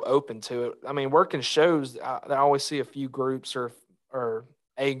they're so open to it. I mean, working shows, I always see a few groups or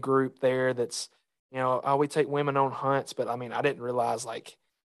a group there that's, oh, we take women on hunts, but I mean, I didn't realize like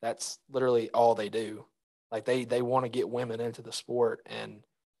that's literally all they do. Like they want to get women into the sport, and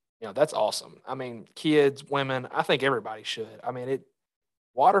that's awesome. I mean, kids, women, I think everybody should. I mean,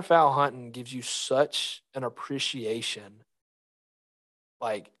 waterfowl hunting gives you such an appreciation.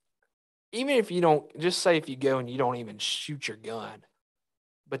 Like, even if you don't, just say if you go and you don't even shoot your gun,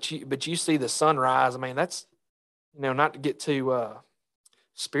 but you see the sunrise. I mean, that's not to get too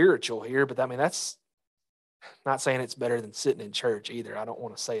spiritual here, but I mean that's not saying it's better than sitting in church either. I don't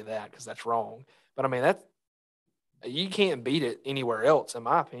want to say that because that's wrong. But I mean you can't beat it anywhere else, in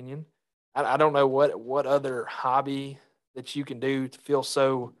my opinion. I don't know what other hobby that you can do to feel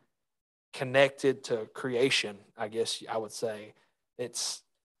so connected to creation. I guess I would say it's.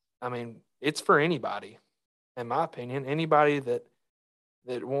 I mean, it's for anybody, in my opinion. Anybody that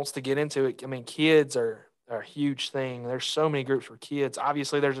wants to get into it. I mean, kids are a huge thing. There's so many groups for kids.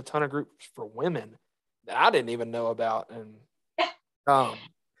 Obviously, there's a ton of groups for women that I didn't even know about. And um,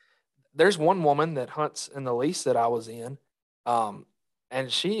 there's one woman that hunts in the lease that I was in, um,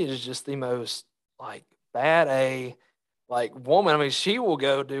 and she is just the most like bad A like woman. I mean, she will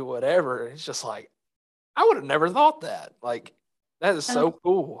go do whatever. It's just like I would have never thought that. Like that is Oh, so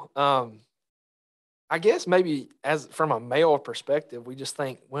cool. I guess maybe as from a male perspective, we just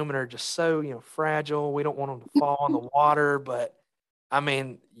think women are just so, fragile. We don't want them to fall in the water. But I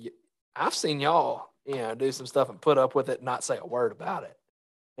mean, I've seen y'all, do some stuff and put up with it and not say a word about it.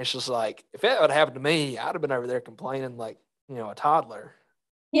 It's just like, if that would happen to me, I'd have been over there complaining like, a toddler.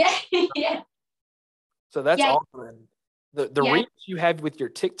 yeah, yeah, So that's yeah, awesome. And the yeah. reach you have with your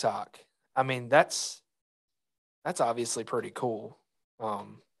TikTok, I mean, that's obviously pretty cool.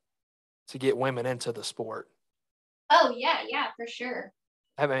 Um, to get women into the sport. Oh, yeah, yeah, for sure.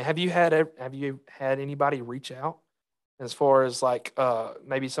 Have you had anybody reach out as far as like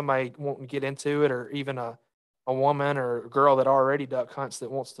maybe somebody wanting to get into it, or even a woman or a girl that already duck hunts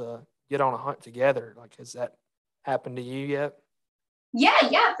that wants to get on a hunt together? Like, has that happened to you yet? Yeah,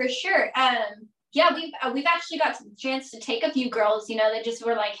 yeah, for sure. Yeah, we've actually got the chance to take a few girls, that just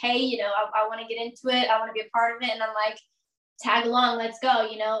were like, hey, I want to get into it. I want to be a part of it. And I'm like, tag along, let's go.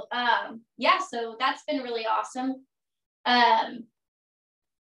 Yeah, so that's been really awesome. Um,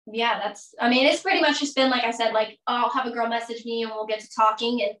 yeah, I mean, it's pretty much just been like I said, like I'll have a girl message me and we'll get to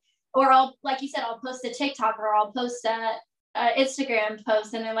talking, or I'll, like you said, I'll post a TikTok or I'll post a Instagram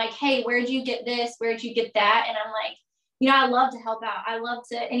post, and they're like, hey, where'd you get this? Where'd you get that? And I'm like, I love to help out. I love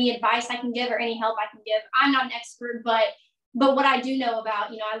to, any advice I can give or any help I can give. I'm not an expert, but what I do know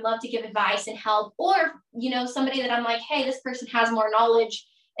about, I love to give advice and help, or, somebody that I'm like, hey, this person has more knowledge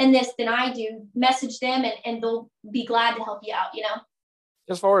in this than I do, message them and they'll be glad to help you out.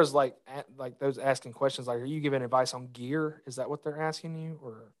 As far as like like those asking questions, like, are you giving advice on gear? Is that what they're asking you,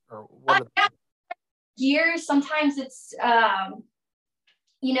 or what? Yeah, years, sometimes it's, kind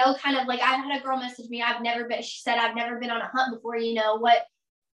of like I had a girl message me. She said, I've never been on a hunt before.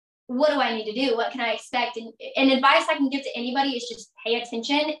 What do I need to do? What can I expect? And advice I can give to anybody is just pay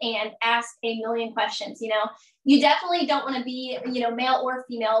attention and ask a million questions. You definitely don't want to be, male or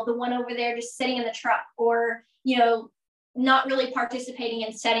female, the one over there just sitting in the truck, or, not really participating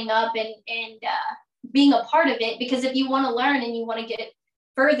in setting up and being a part of it. Because if you want to learn and you want to get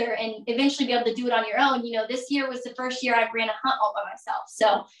further and eventually be able to do it on your own, this year was the first year I've ran a hunt all by myself.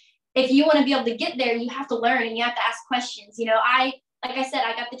 So if you want to be able to get there, you have to learn and you have to ask questions. Like I said,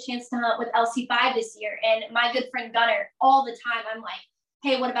 I got the chance to hunt with LC5 this year, and my good friend Gunner, all the time, I'm like,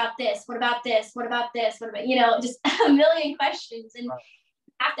 hey, what about this? What about this? What about this? What about, just a million questions, and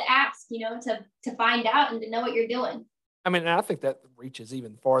have to ask, to find out and to know what you're doing. I mean, I think that reaches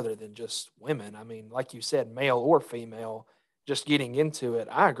even farther than just women. I mean, like you said, male or female, just getting into it.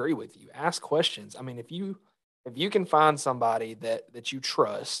 I agree with you. Ask questions. I mean, if you can find somebody that you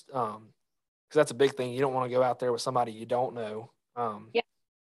trust, because that's a big thing. You don't want to go out there with somebody you don't know. Yeah.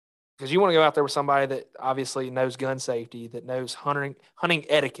 Because you want to go out there with somebody that obviously knows gun safety, that knows hunting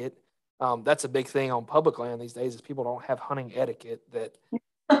etiquette. That's a big thing on public land these days, is people don't have hunting etiquette. That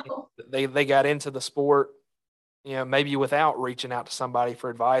they got into the sport, maybe without reaching out to somebody for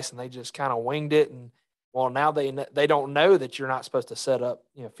advice, and they just kind of winged it. And well, now they don't know that you're not supposed to set up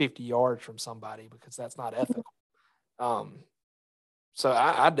 50 yards from somebody, because that's not ethical. Um, so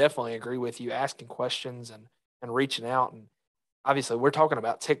I definitely agree with you, asking questions and reaching out. And obviously, we're talking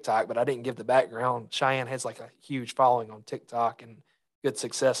about TikTok, but I didn't give the background. Cheyenne has like a huge following on TikTok and good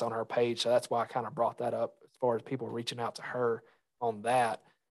success on her page, so that's why I kind of brought that up as far as people reaching out to her on that.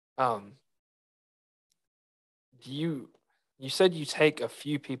 Um, do you said you take a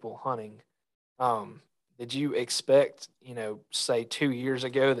few people hunting? Um, did you expect, say 2 years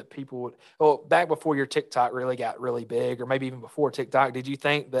ago that people would, well, back before your TikTok really got really big, or maybe even before TikTok, did you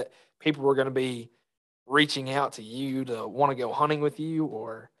think that people were going to be reaching out to you to want to go hunting with you?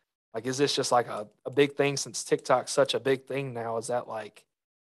 Or like, is this just like a big thing since TikTok's such a big thing now? Is that like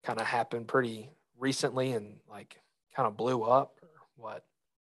kind of happened pretty recently and like kind of blew up, or what?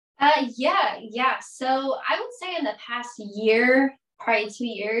 Yeah, yeah. So I would say in the past year, probably 2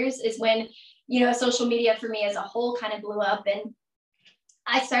 years, is when, social media for me as a whole kind of blew up. And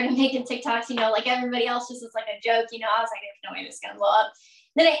I started making TikToks, like everybody else, just as like a joke. I was like, there's no way this is going to blow up.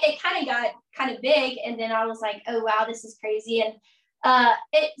 then it kind of got kind of big, and then I was like, oh wow, this is crazy. And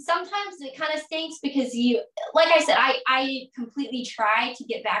it sometimes it kind of stinks because you, like I said, I completely try to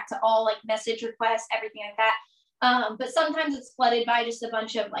get back to all like message requests, everything like that. But sometimes it's flooded by just a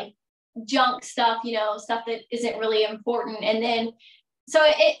bunch of like junk stuff, stuff that isn't really important. And then so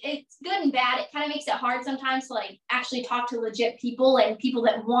it's good and bad. It kind of makes it hard sometimes to like actually talk to legit people and people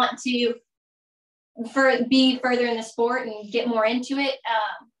that want to be further in the sport and get more into it.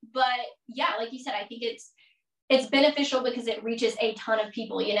 But yeah, like you said, I think it's beneficial because it reaches a ton of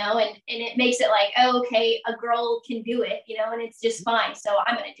people, and it makes it like, oh, okay, a girl can do it, and it's just fine. So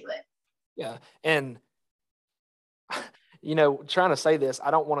I'm going to do it. Yeah. And, trying to say this,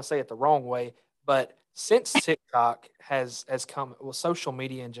 I don't want to say it the wrong way, but since TikTok has come, well, social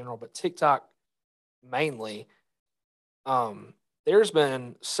media in general, but TikTok mainly, there's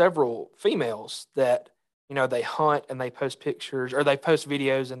been several females that, they hunt and they post pictures or they post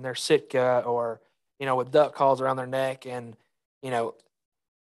videos in their Sitka or, with duck calls around their neck. And, you know,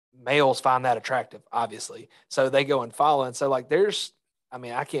 males find that attractive, obviously. So they go and follow. And so like I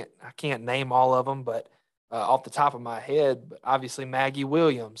mean, I can't name all of them, but off the top of my head, but obviously Maggie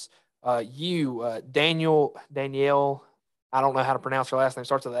Williams, Danielle, I don't know how to pronounce her last name,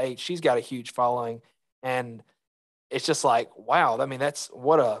 starts with an H. She's got a huge following. And it's just like, wow, I mean, that's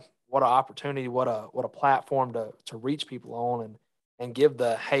what a opportunity, what a platform to reach people on and give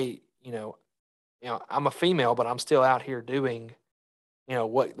the, hey, I'm a female, but I'm still out here doing,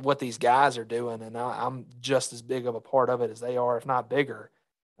 what these guys are doing, and I'm just as big of a part of it as they are, if not bigger.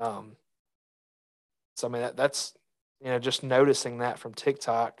 Um, so I mean, that's just noticing that from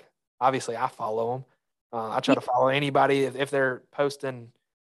TikTok. Obviously, I follow them. I try Yeah, to follow anybody if they're posting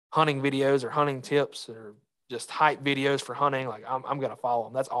hunting videos or hunting tips or just hype videos for hunting. Like I'm gonna follow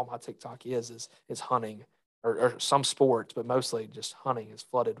them. That's all my TikTok is hunting or some sports, but mostly just hunting is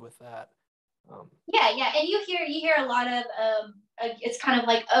flooded with that. yeah, and you hear a lot of it's kind of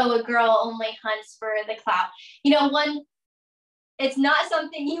like, oh, a girl only hunts for the clout. One, it's not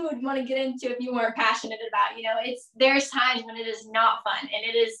something you would want to get into if you weren't passionate about. There's times when it is not fun and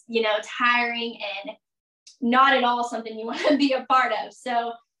it is tiring and not at all something you want to be a part of.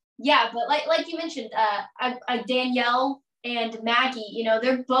 So yeah, but like you mentioned, Danielle and Maggie,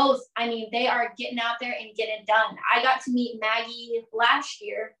 they're both. I mean, they are getting out there and getting it done. I got to meet Maggie last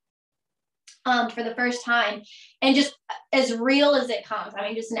year for the first time, and just as real as it comes. I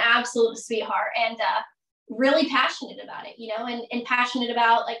mean, just an absolute sweetheart, and really passionate about it, and passionate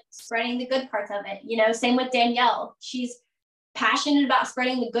about like spreading the good parts of it. Same with Danielle. She's passionate about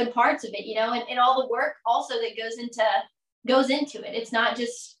spreading the good parts of it, and all the work also that goes into it. It's not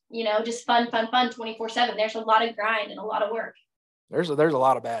just just fun 24/7. There's a lot of grind and a lot of work. There's a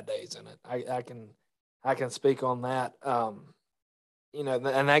lot of bad days in it. I can speak on that.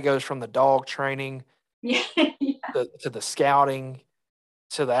 And that goes from the dog training Yeah. to the scouting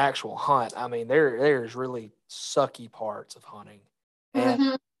to the actual hunt. I mean, there's really sucky parts of hunting, and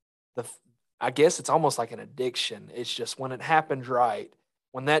Mm-hmm. the I guess it's almost like an addiction. It's just when it happens right,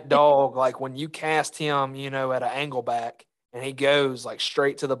 when that dog, like when you cast him, at an angle back and he goes like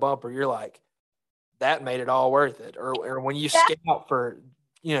straight to the bumper, you're like, that made it all worth it. Or when you Yeah. scout for,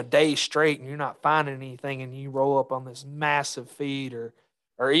 days straight and you're not finding anything and you roll up on this massive feed or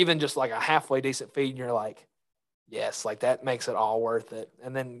even just like a halfway decent feed and you're like, yes, like that makes it all worth it.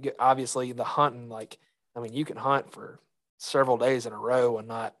 And then obviously the hunting, like, I mean, you can hunt for several days in a row and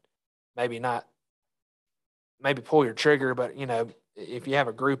not maybe pull your trigger, but if you have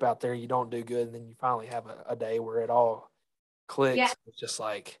a group out there, you don't do good, and then you finally have a day where it all Yeah. clicks. It's just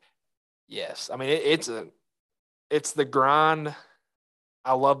like, yes, I mean, it's the grind.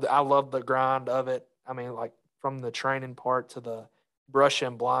 I love the grind of it. I mean, like from the training part to the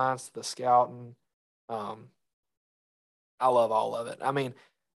brushing blinds to the scouting. Um, I love all of it. I mean,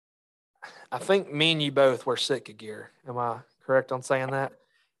 I think me and you both wear Sitka gear. Am I correct on saying that?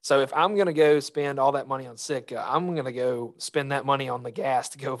 So if I'm gonna go spend all that money on Sitka, I'm gonna go spend that money on the gas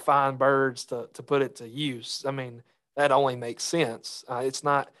to go find birds to put it to use. I mean, that only makes sense. It's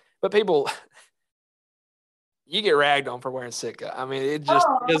not, but people, you get ragged on for wearing Sitka. I mean, it just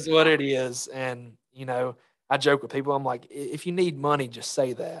Oh. is what it is. And I joke with people. I'm like, if you need money, just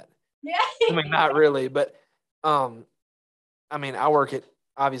say that. Yeah. I mean, not really, but um, I mean,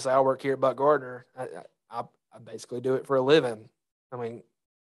 obviously I work here at Buck Gardner. I basically do it for a living. I mean,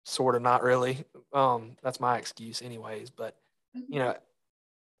 sort of, not really. That's my excuse, anyways. But you Mhm. know,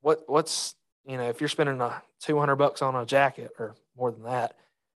 what's if you're spending $200 on a jacket or more than that,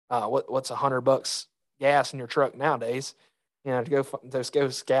 what's $100 gas in your truck nowadays? To go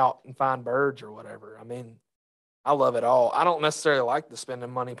scout and find birds or whatever. I mean, I love it all. I don't necessarily like the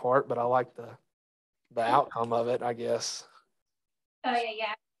spending money part, but I like the outcome of it, I guess. Oh yeah,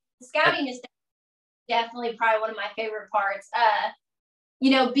 yeah. And Scouting is definitely probably one of my favorite parts.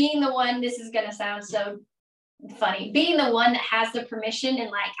 Being the one, this is gonna sound so funny, being the one that has the permission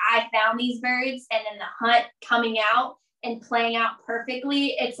and like I found these birds and then the hunt coming out and playing out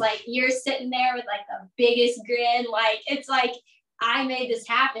perfectly. It's like you're sitting there with like the biggest grin, like it's like I made this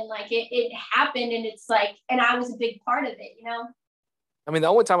happen. Like it happened and it's like, and I was a big part of it. I mean, the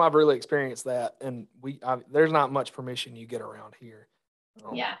only time I've really experienced that, and there's not much permission you get around here.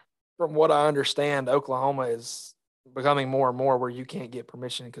 Um, Yeah. from what I understand, Oklahoma is becoming more and more where you can't get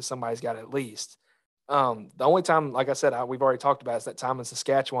permission because somebody's got it at least. The only time, like I said, we've already talked about is that time in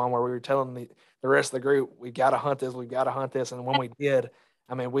Saskatchewan where we were telling the rest of the group, we got to hunt this, we've got to hunt this. And when we did,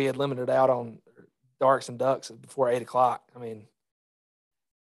 I mean, we had limited out on darks and ducks before 8 o'clock. I mean,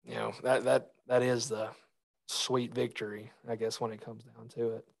 that is the sweet victory, I guess, when it comes down to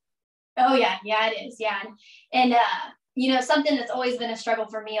it. Oh yeah, yeah, it is. Yeah. And something that's always been a struggle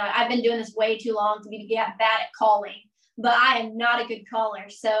for me. Like, I've been doing this way too long to be bad at calling, but I am not a good caller.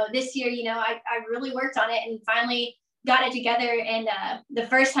 So this year, I really worked on it and finally got it together. And the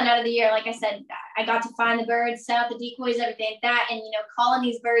first hunt out of the year, like I said, I got to find the birds, set up the decoys, everything like that, and calling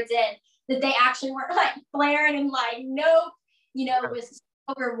these birds in that they actually weren't like flaring and like nope, it was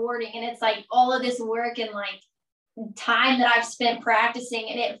so rewarding. And it's like all of this work and like time that I've spent practicing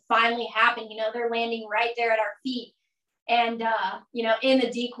and it finally happened. They're landing right there at our feet and, in the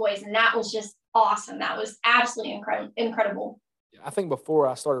decoys. And that was just awesome. That was absolutely incredible. I think before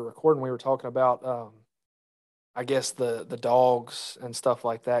I started recording, we were talking about, I guess the dogs and stuff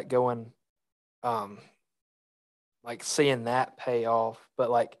like that going, um, like seeing that pay off,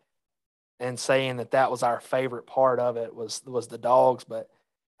 but like, and saying that was our favorite part of it was the dogs. But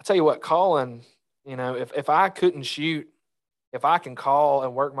I tell you what, calling, if I couldn't shoot, if I can call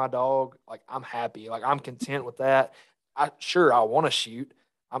and work my dog, like I'm happy, like I'm content with that. I want to shoot.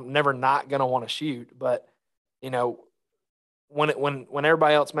 I'm never not gonna want to shoot, but you know, when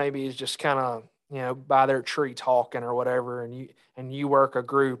everybody else maybe is just kind of by their tree talking or whatever, and you work a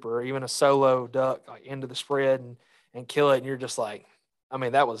group or even a solo duck like into the spread and kill it, and you're just like, I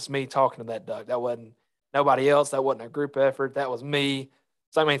mean, that was me talking to that duck. That wasn't nobody else. That wasn't a group effort. That was me.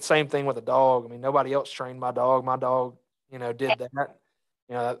 So I mean, same thing with a dog. I mean, nobody else trained my dog. My dog, did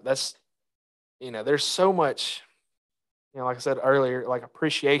that. That's there's so much, like I said earlier, like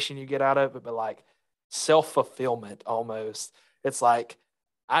appreciation you get out of it, but like self fulfillment almost. It's like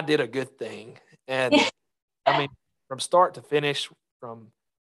I did a good thing, and I mean, from start to finish, from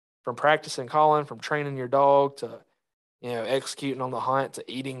practicing calling, from training your dog to executing on the hunt to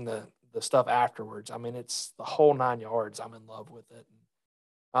eating the stuff afterwards. I mean, it's the whole 9 yards. I'm in love with it.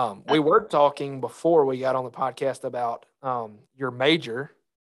 We were talking before we got on the podcast about your major.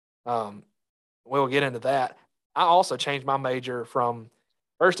 Um, we'll get into that. I also changed my major from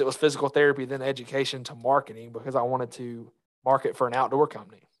first it was physical therapy, then education to marketing because I wanted to market for an outdoor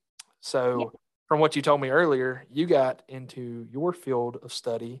company. Yeah. So, from what you told me earlier, you got into your field of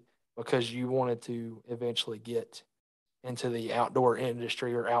study because you wanted to eventually get into the outdoor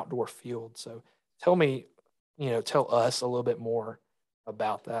industry or outdoor field. So, tell me, tell us a little bit more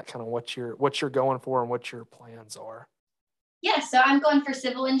about that, kind of what you're going for and what your plans are. Yeah, so I'm going for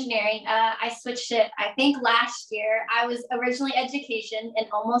civil engineering. I switched it, I think, last year. I was originally education and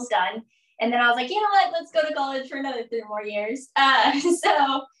almost done. And then I was like, you know what, let's go to college for another 3 more years.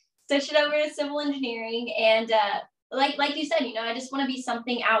 So switched it over to civil engineering. And like you said, I just want to be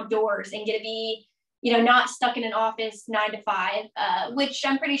something outdoors and get to be, not stuck in an office 9 to 5, which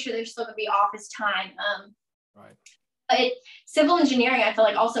I'm pretty sure there's still going to be office time. Right. But civil engineering, I feel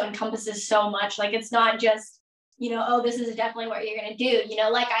like also encompasses so much. Like it's not just oh, this is definitely what you're going to do.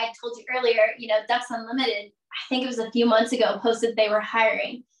 Like I told you earlier, Ducks Unlimited, I think it was a few months ago, posted they were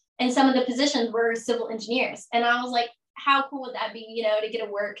hiring. And some of the positions were civil engineers. And I was like, how cool would that be, to get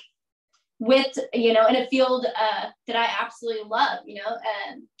to work with, in a field that I absolutely love,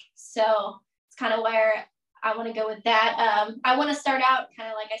 And so it's kind of where I want to go with that. I want to start out kind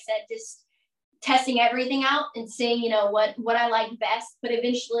of, like I said, just testing everything out and seeing, what I like best. But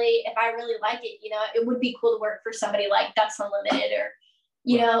eventually, if I really like it, it would be cool to work for somebody like Ducks Unlimited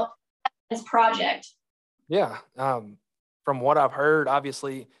or, this project. Yeah. From what I've heard,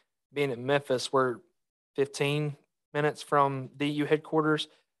 obviously being in Memphis, we're 15 minutes from DU headquarters.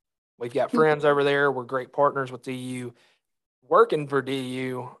 We've got friends over there. We're great partners with DU. Working for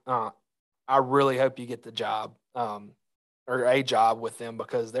DU, I really hope you get the job or a job with them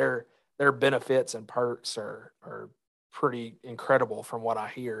because their benefits and perks are pretty incredible from what I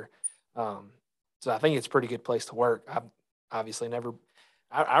hear. So I think it's a pretty good place to work. I've obviously never,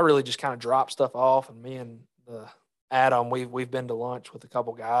 I really just kind of drop stuff off, and me and the Adam, we've been to lunch with a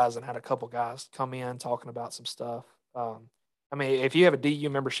couple guys and had a couple guys come in talking about some stuff. I mean, if you have a DU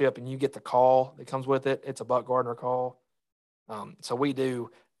membership and you get the call that comes with it, it's a Buck Gardner call. So we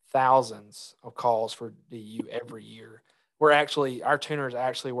do thousands of calls for DU every year. Our tuner is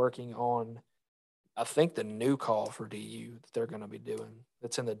actually working on, I think, the new call for DU that they're going to be doing.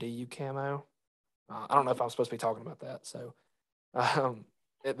 That's in the DU camo. I don't know if I'm supposed to be talking about that. So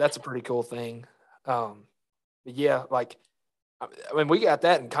that's a pretty cool thing. But yeah, like, I mean, we got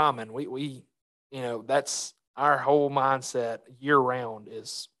that in common. That's our whole mindset year round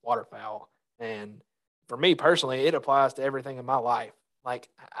is waterfowl. And for me personally, it applies to everything in my life. Like,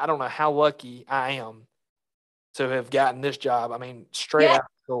 I don't know how lucky I am to have gotten this job. I mean, straight Yeah. out of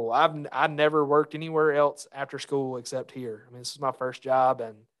school. I never worked anywhere else after school except here. I mean, this is my first job,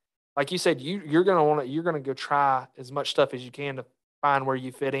 and like you said, you're gonna go try as much stuff as you can to find where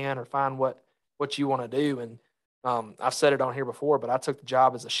you fit in or find what you want to do. And I've said it on here before, but I took the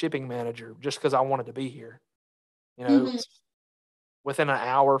job as a shipping manager just because I wanted to be here. You know, Mm-hmm. within an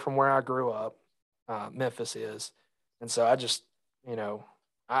hour from where I grew up, Memphis is, and so I just,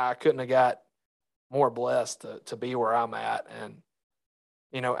 I couldn't have got more blessed to be where I'm at. And,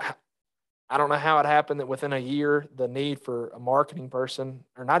 you know, I don't know how it happened that within a year, the need for a marketing person,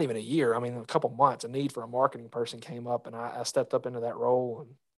 or not even a year, I mean, a couple months, a need for a marketing person came up, and I stepped up into that role.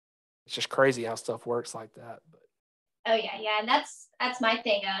 And it's just crazy how stuff works like that. But Oh yeah, and that's my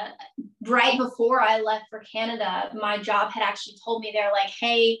thing. Right before I left for Canada, my job had actually told me, they're like,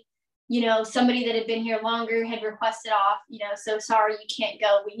 hey, somebody that had been here longer had requested off. So sorry you can't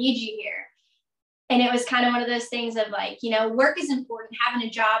go. We need you here. And it was kind of one of those things of like, work is important, having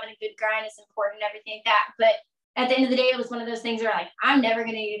a job and a good grind is important, and everything like that. But at the end of the day, it was one of those things where like, I'm never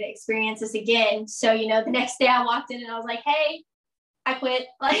going to need to experience this again. So, the next day I walked in and I was like, hey, I quit.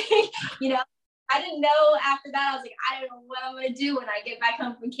 Like, I didn't know after that. I was like, I don't know what I'm going to do when I get back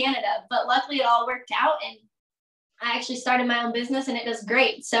home from Canada. But luckily it all worked out. And I actually started my own business and it does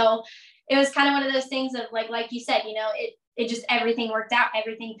great. So it was kind of one of those things of like you said, it just, everything worked out,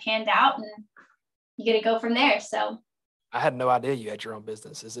 everything panned out, and you get to go from there. So I had no idea you had your own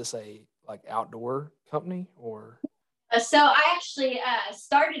business. Is this a like outdoor company or? I actually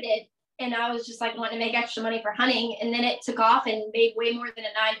started it, and I was just like wanting to make extra money for hunting, and then it took off and made way more than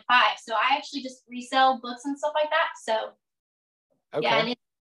a 9 to 5. So I actually just resell books and stuff like that. So Okay. yeah, and it's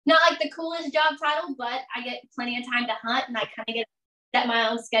not like the coolest job title, but I get plenty of time to hunt, and I kind of get set my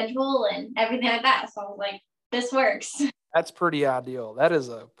own schedule and everything like that. So I was like, this works. That's pretty ideal. That is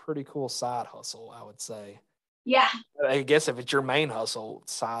a pretty cool side hustle, I would say. Yeah. I guess if it's your main hustle,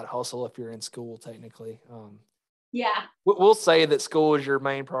 side hustle if you're in school, technically. Yeah. We'll say that school is your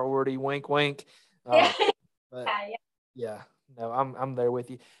main priority. Wink, wink. Yeah. But Yeah. yeah, no, I'm there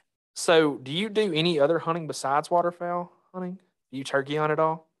with you. So, do you do any other hunting besides waterfowl hunting? Do you turkey hunt at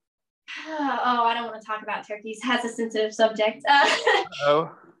all? Oh, I don't want to talk about turkeys. That's a sensitive subject.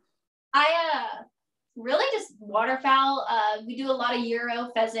 Oh, I really just waterfowl. We do a lot of Euro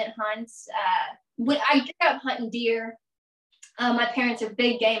pheasant hunts. When I grew up hunting deer, my parents are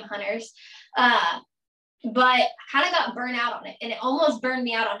big game hunters, but I kind of got burnt out on it, and it almost burned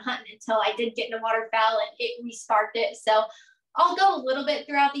me out on hunting until I did get into waterfowl and it resparked it. So I'll go a little bit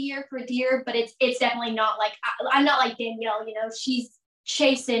throughout the year for deer, but it's definitely not like I'm not like Danielle. She's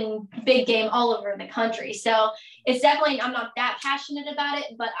chasing big game all over the country. So it's definitely, I'm not that passionate about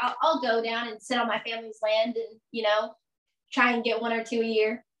it, but I'll go down and sit on my family's land and, try and get one or two a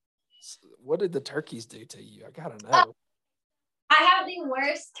year. what did the turkeys do to you? I gotta Uh, know. I have the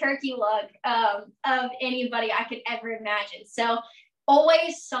worst turkey luck of anybody I could ever imagine. So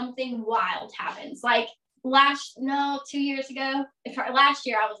always something wild happens. Like 2 years ago, last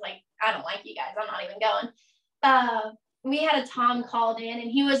year I was like, I don't like you guys. I'm not even going. We had a Tom called in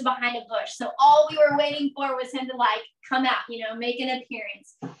and he was behind a bush. So all we were waiting for was him to like come out, make an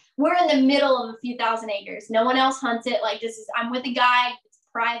appearance. We're in the middle of a few thousand acres. No one else hunts it. Like I'm with a guide, it's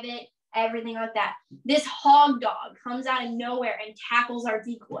private, everything like that. This hog dog comes out of nowhere and tackles our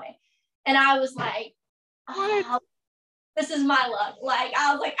decoy. And I was like, oh, this is my luck. Like,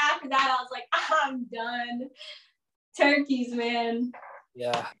 I was like, after that, I was like, I'm done. Turkeys, man.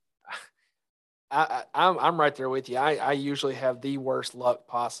 Yeah, I'm right there with you. I usually have the worst luck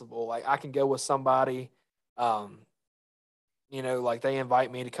possible. Like I can go with somebody, um, like they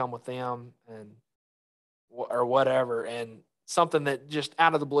invite me to come with them and or whatever, and something that just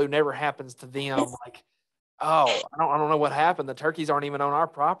out of the blue never happens to them. Like, oh, I don't know what happened. The turkeys aren't even on our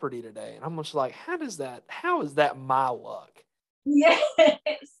property today, and I'm just like, how is that my luck? Yes.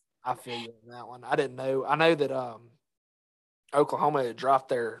 I feel you on that one. I didn't know. I know that Oklahoma had dropped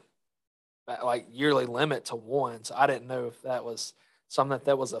their like yearly limit to one, so I didn't know if that was something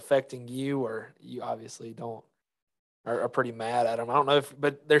that was affecting you, or you obviously don't are pretty mad at them. I don't know if,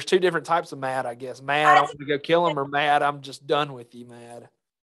 but there's two different types of mad, I guess. Mad, I want to go kill him, or mad, I'm just done with you, mad.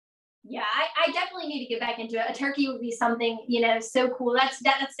 Yeah, I definitely need to get back into it. A turkey would be something, so cool. That's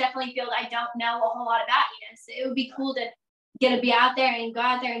definitely a field I don't know a whole lot about, so it would be cool to get to be out there and go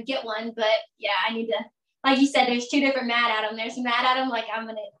out there and get one. But yeah, I need to, like you said, there's two different mad at them. There's mad at them like I'm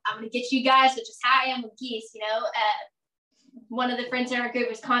gonna get you guys, which is how I am with geese. One of the friends in our group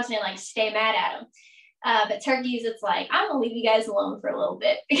was constantly like, stay mad at them. But turkeys, it's like, I'm gonna leave you guys alone for a little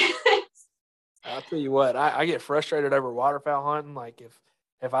bit. I'll tell you what, I get frustrated over waterfowl hunting. Like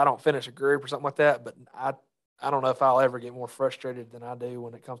if I don't finish a group or something like that, but I don't know if I'll ever get more frustrated than I do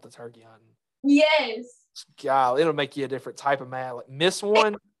when it comes to turkey hunting. Yes. God, it'll make you a different type of mad. Like miss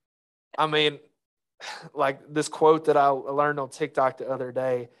one. I mean, like this quote that I learned on TikTok the other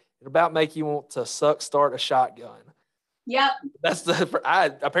day. It about make you want to start a shotgun. Yep. That's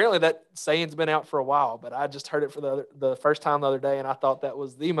apparently that saying's been out for a while, but I just heard it for the first time the other day, and I thought that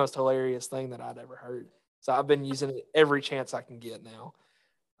was the most hilarious thing that I'd ever heard. So I've been using it every chance I can get now.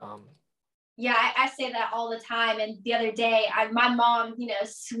 Yeah, I say that all the time. And the other day, my mom,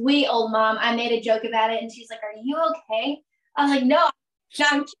 sweet old mom, I made a joke about it, and she's like, "Are you okay?" I was like, "No,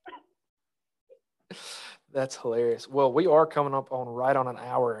 I'm That's hilarious. Well, we are coming up on right on an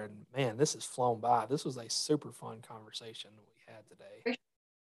hour, and man, this has flown by. This was a super fun conversation we had today.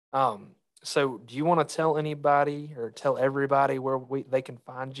 So do you want to tell anybody or tell everybody where they can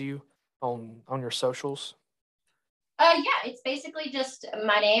find you on your socials? Yeah, it's basically just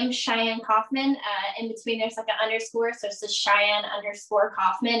my name, Cheyenne Kaufman. In between, there's like an underscore, so it's just Cheyenne underscore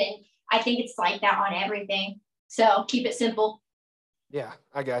Kaufman, and I think it's like that on everything. So keep it simple. Yeah,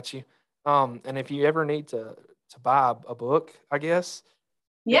 I got you. And if you ever need to buy a book, I guess,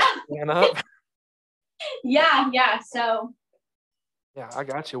 Yeah. up. Yeah. So Yeah, I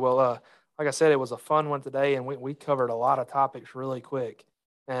got you. Well, like I said, it was a fun one today, and we covered a lot of topics really quick.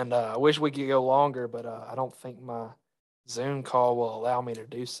 And I wish we could go longer, but I don't think my Zoom call will allow me to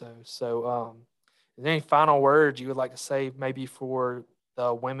do so. So, is there any final words you would like to say, maybe for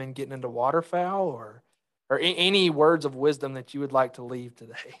the women getting into waterfowl, or any words of wisdom that you would like to leave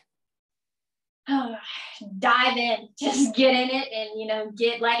today? dive in, just get in it, and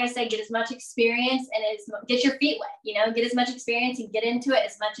get, like I said, get as much experience and get your feet wet. Get as much experience and get into it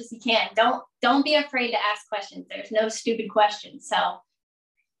as much as you can. Don't be afraid to ask questions. There's no stupid questions. So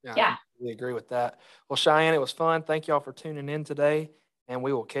Yeah, yeah. I completely agree with that. Well, Cheyenne, it was fun. Thank y'all for tuning in today, and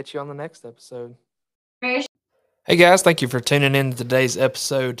we will catch you on the next episode. Very Hey guys, thank you for tuning in to today's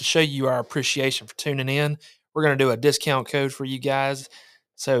episode. To show you our appreciation for tuning in, we're going to do a discount code for you guys.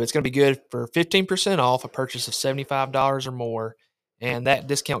 So it's going to be good for 15% off a purchase of $75 or more. And that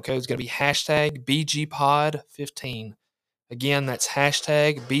discount code is going to be hashtag BGPod15. Again, that's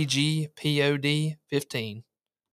hashtag BGPOD15.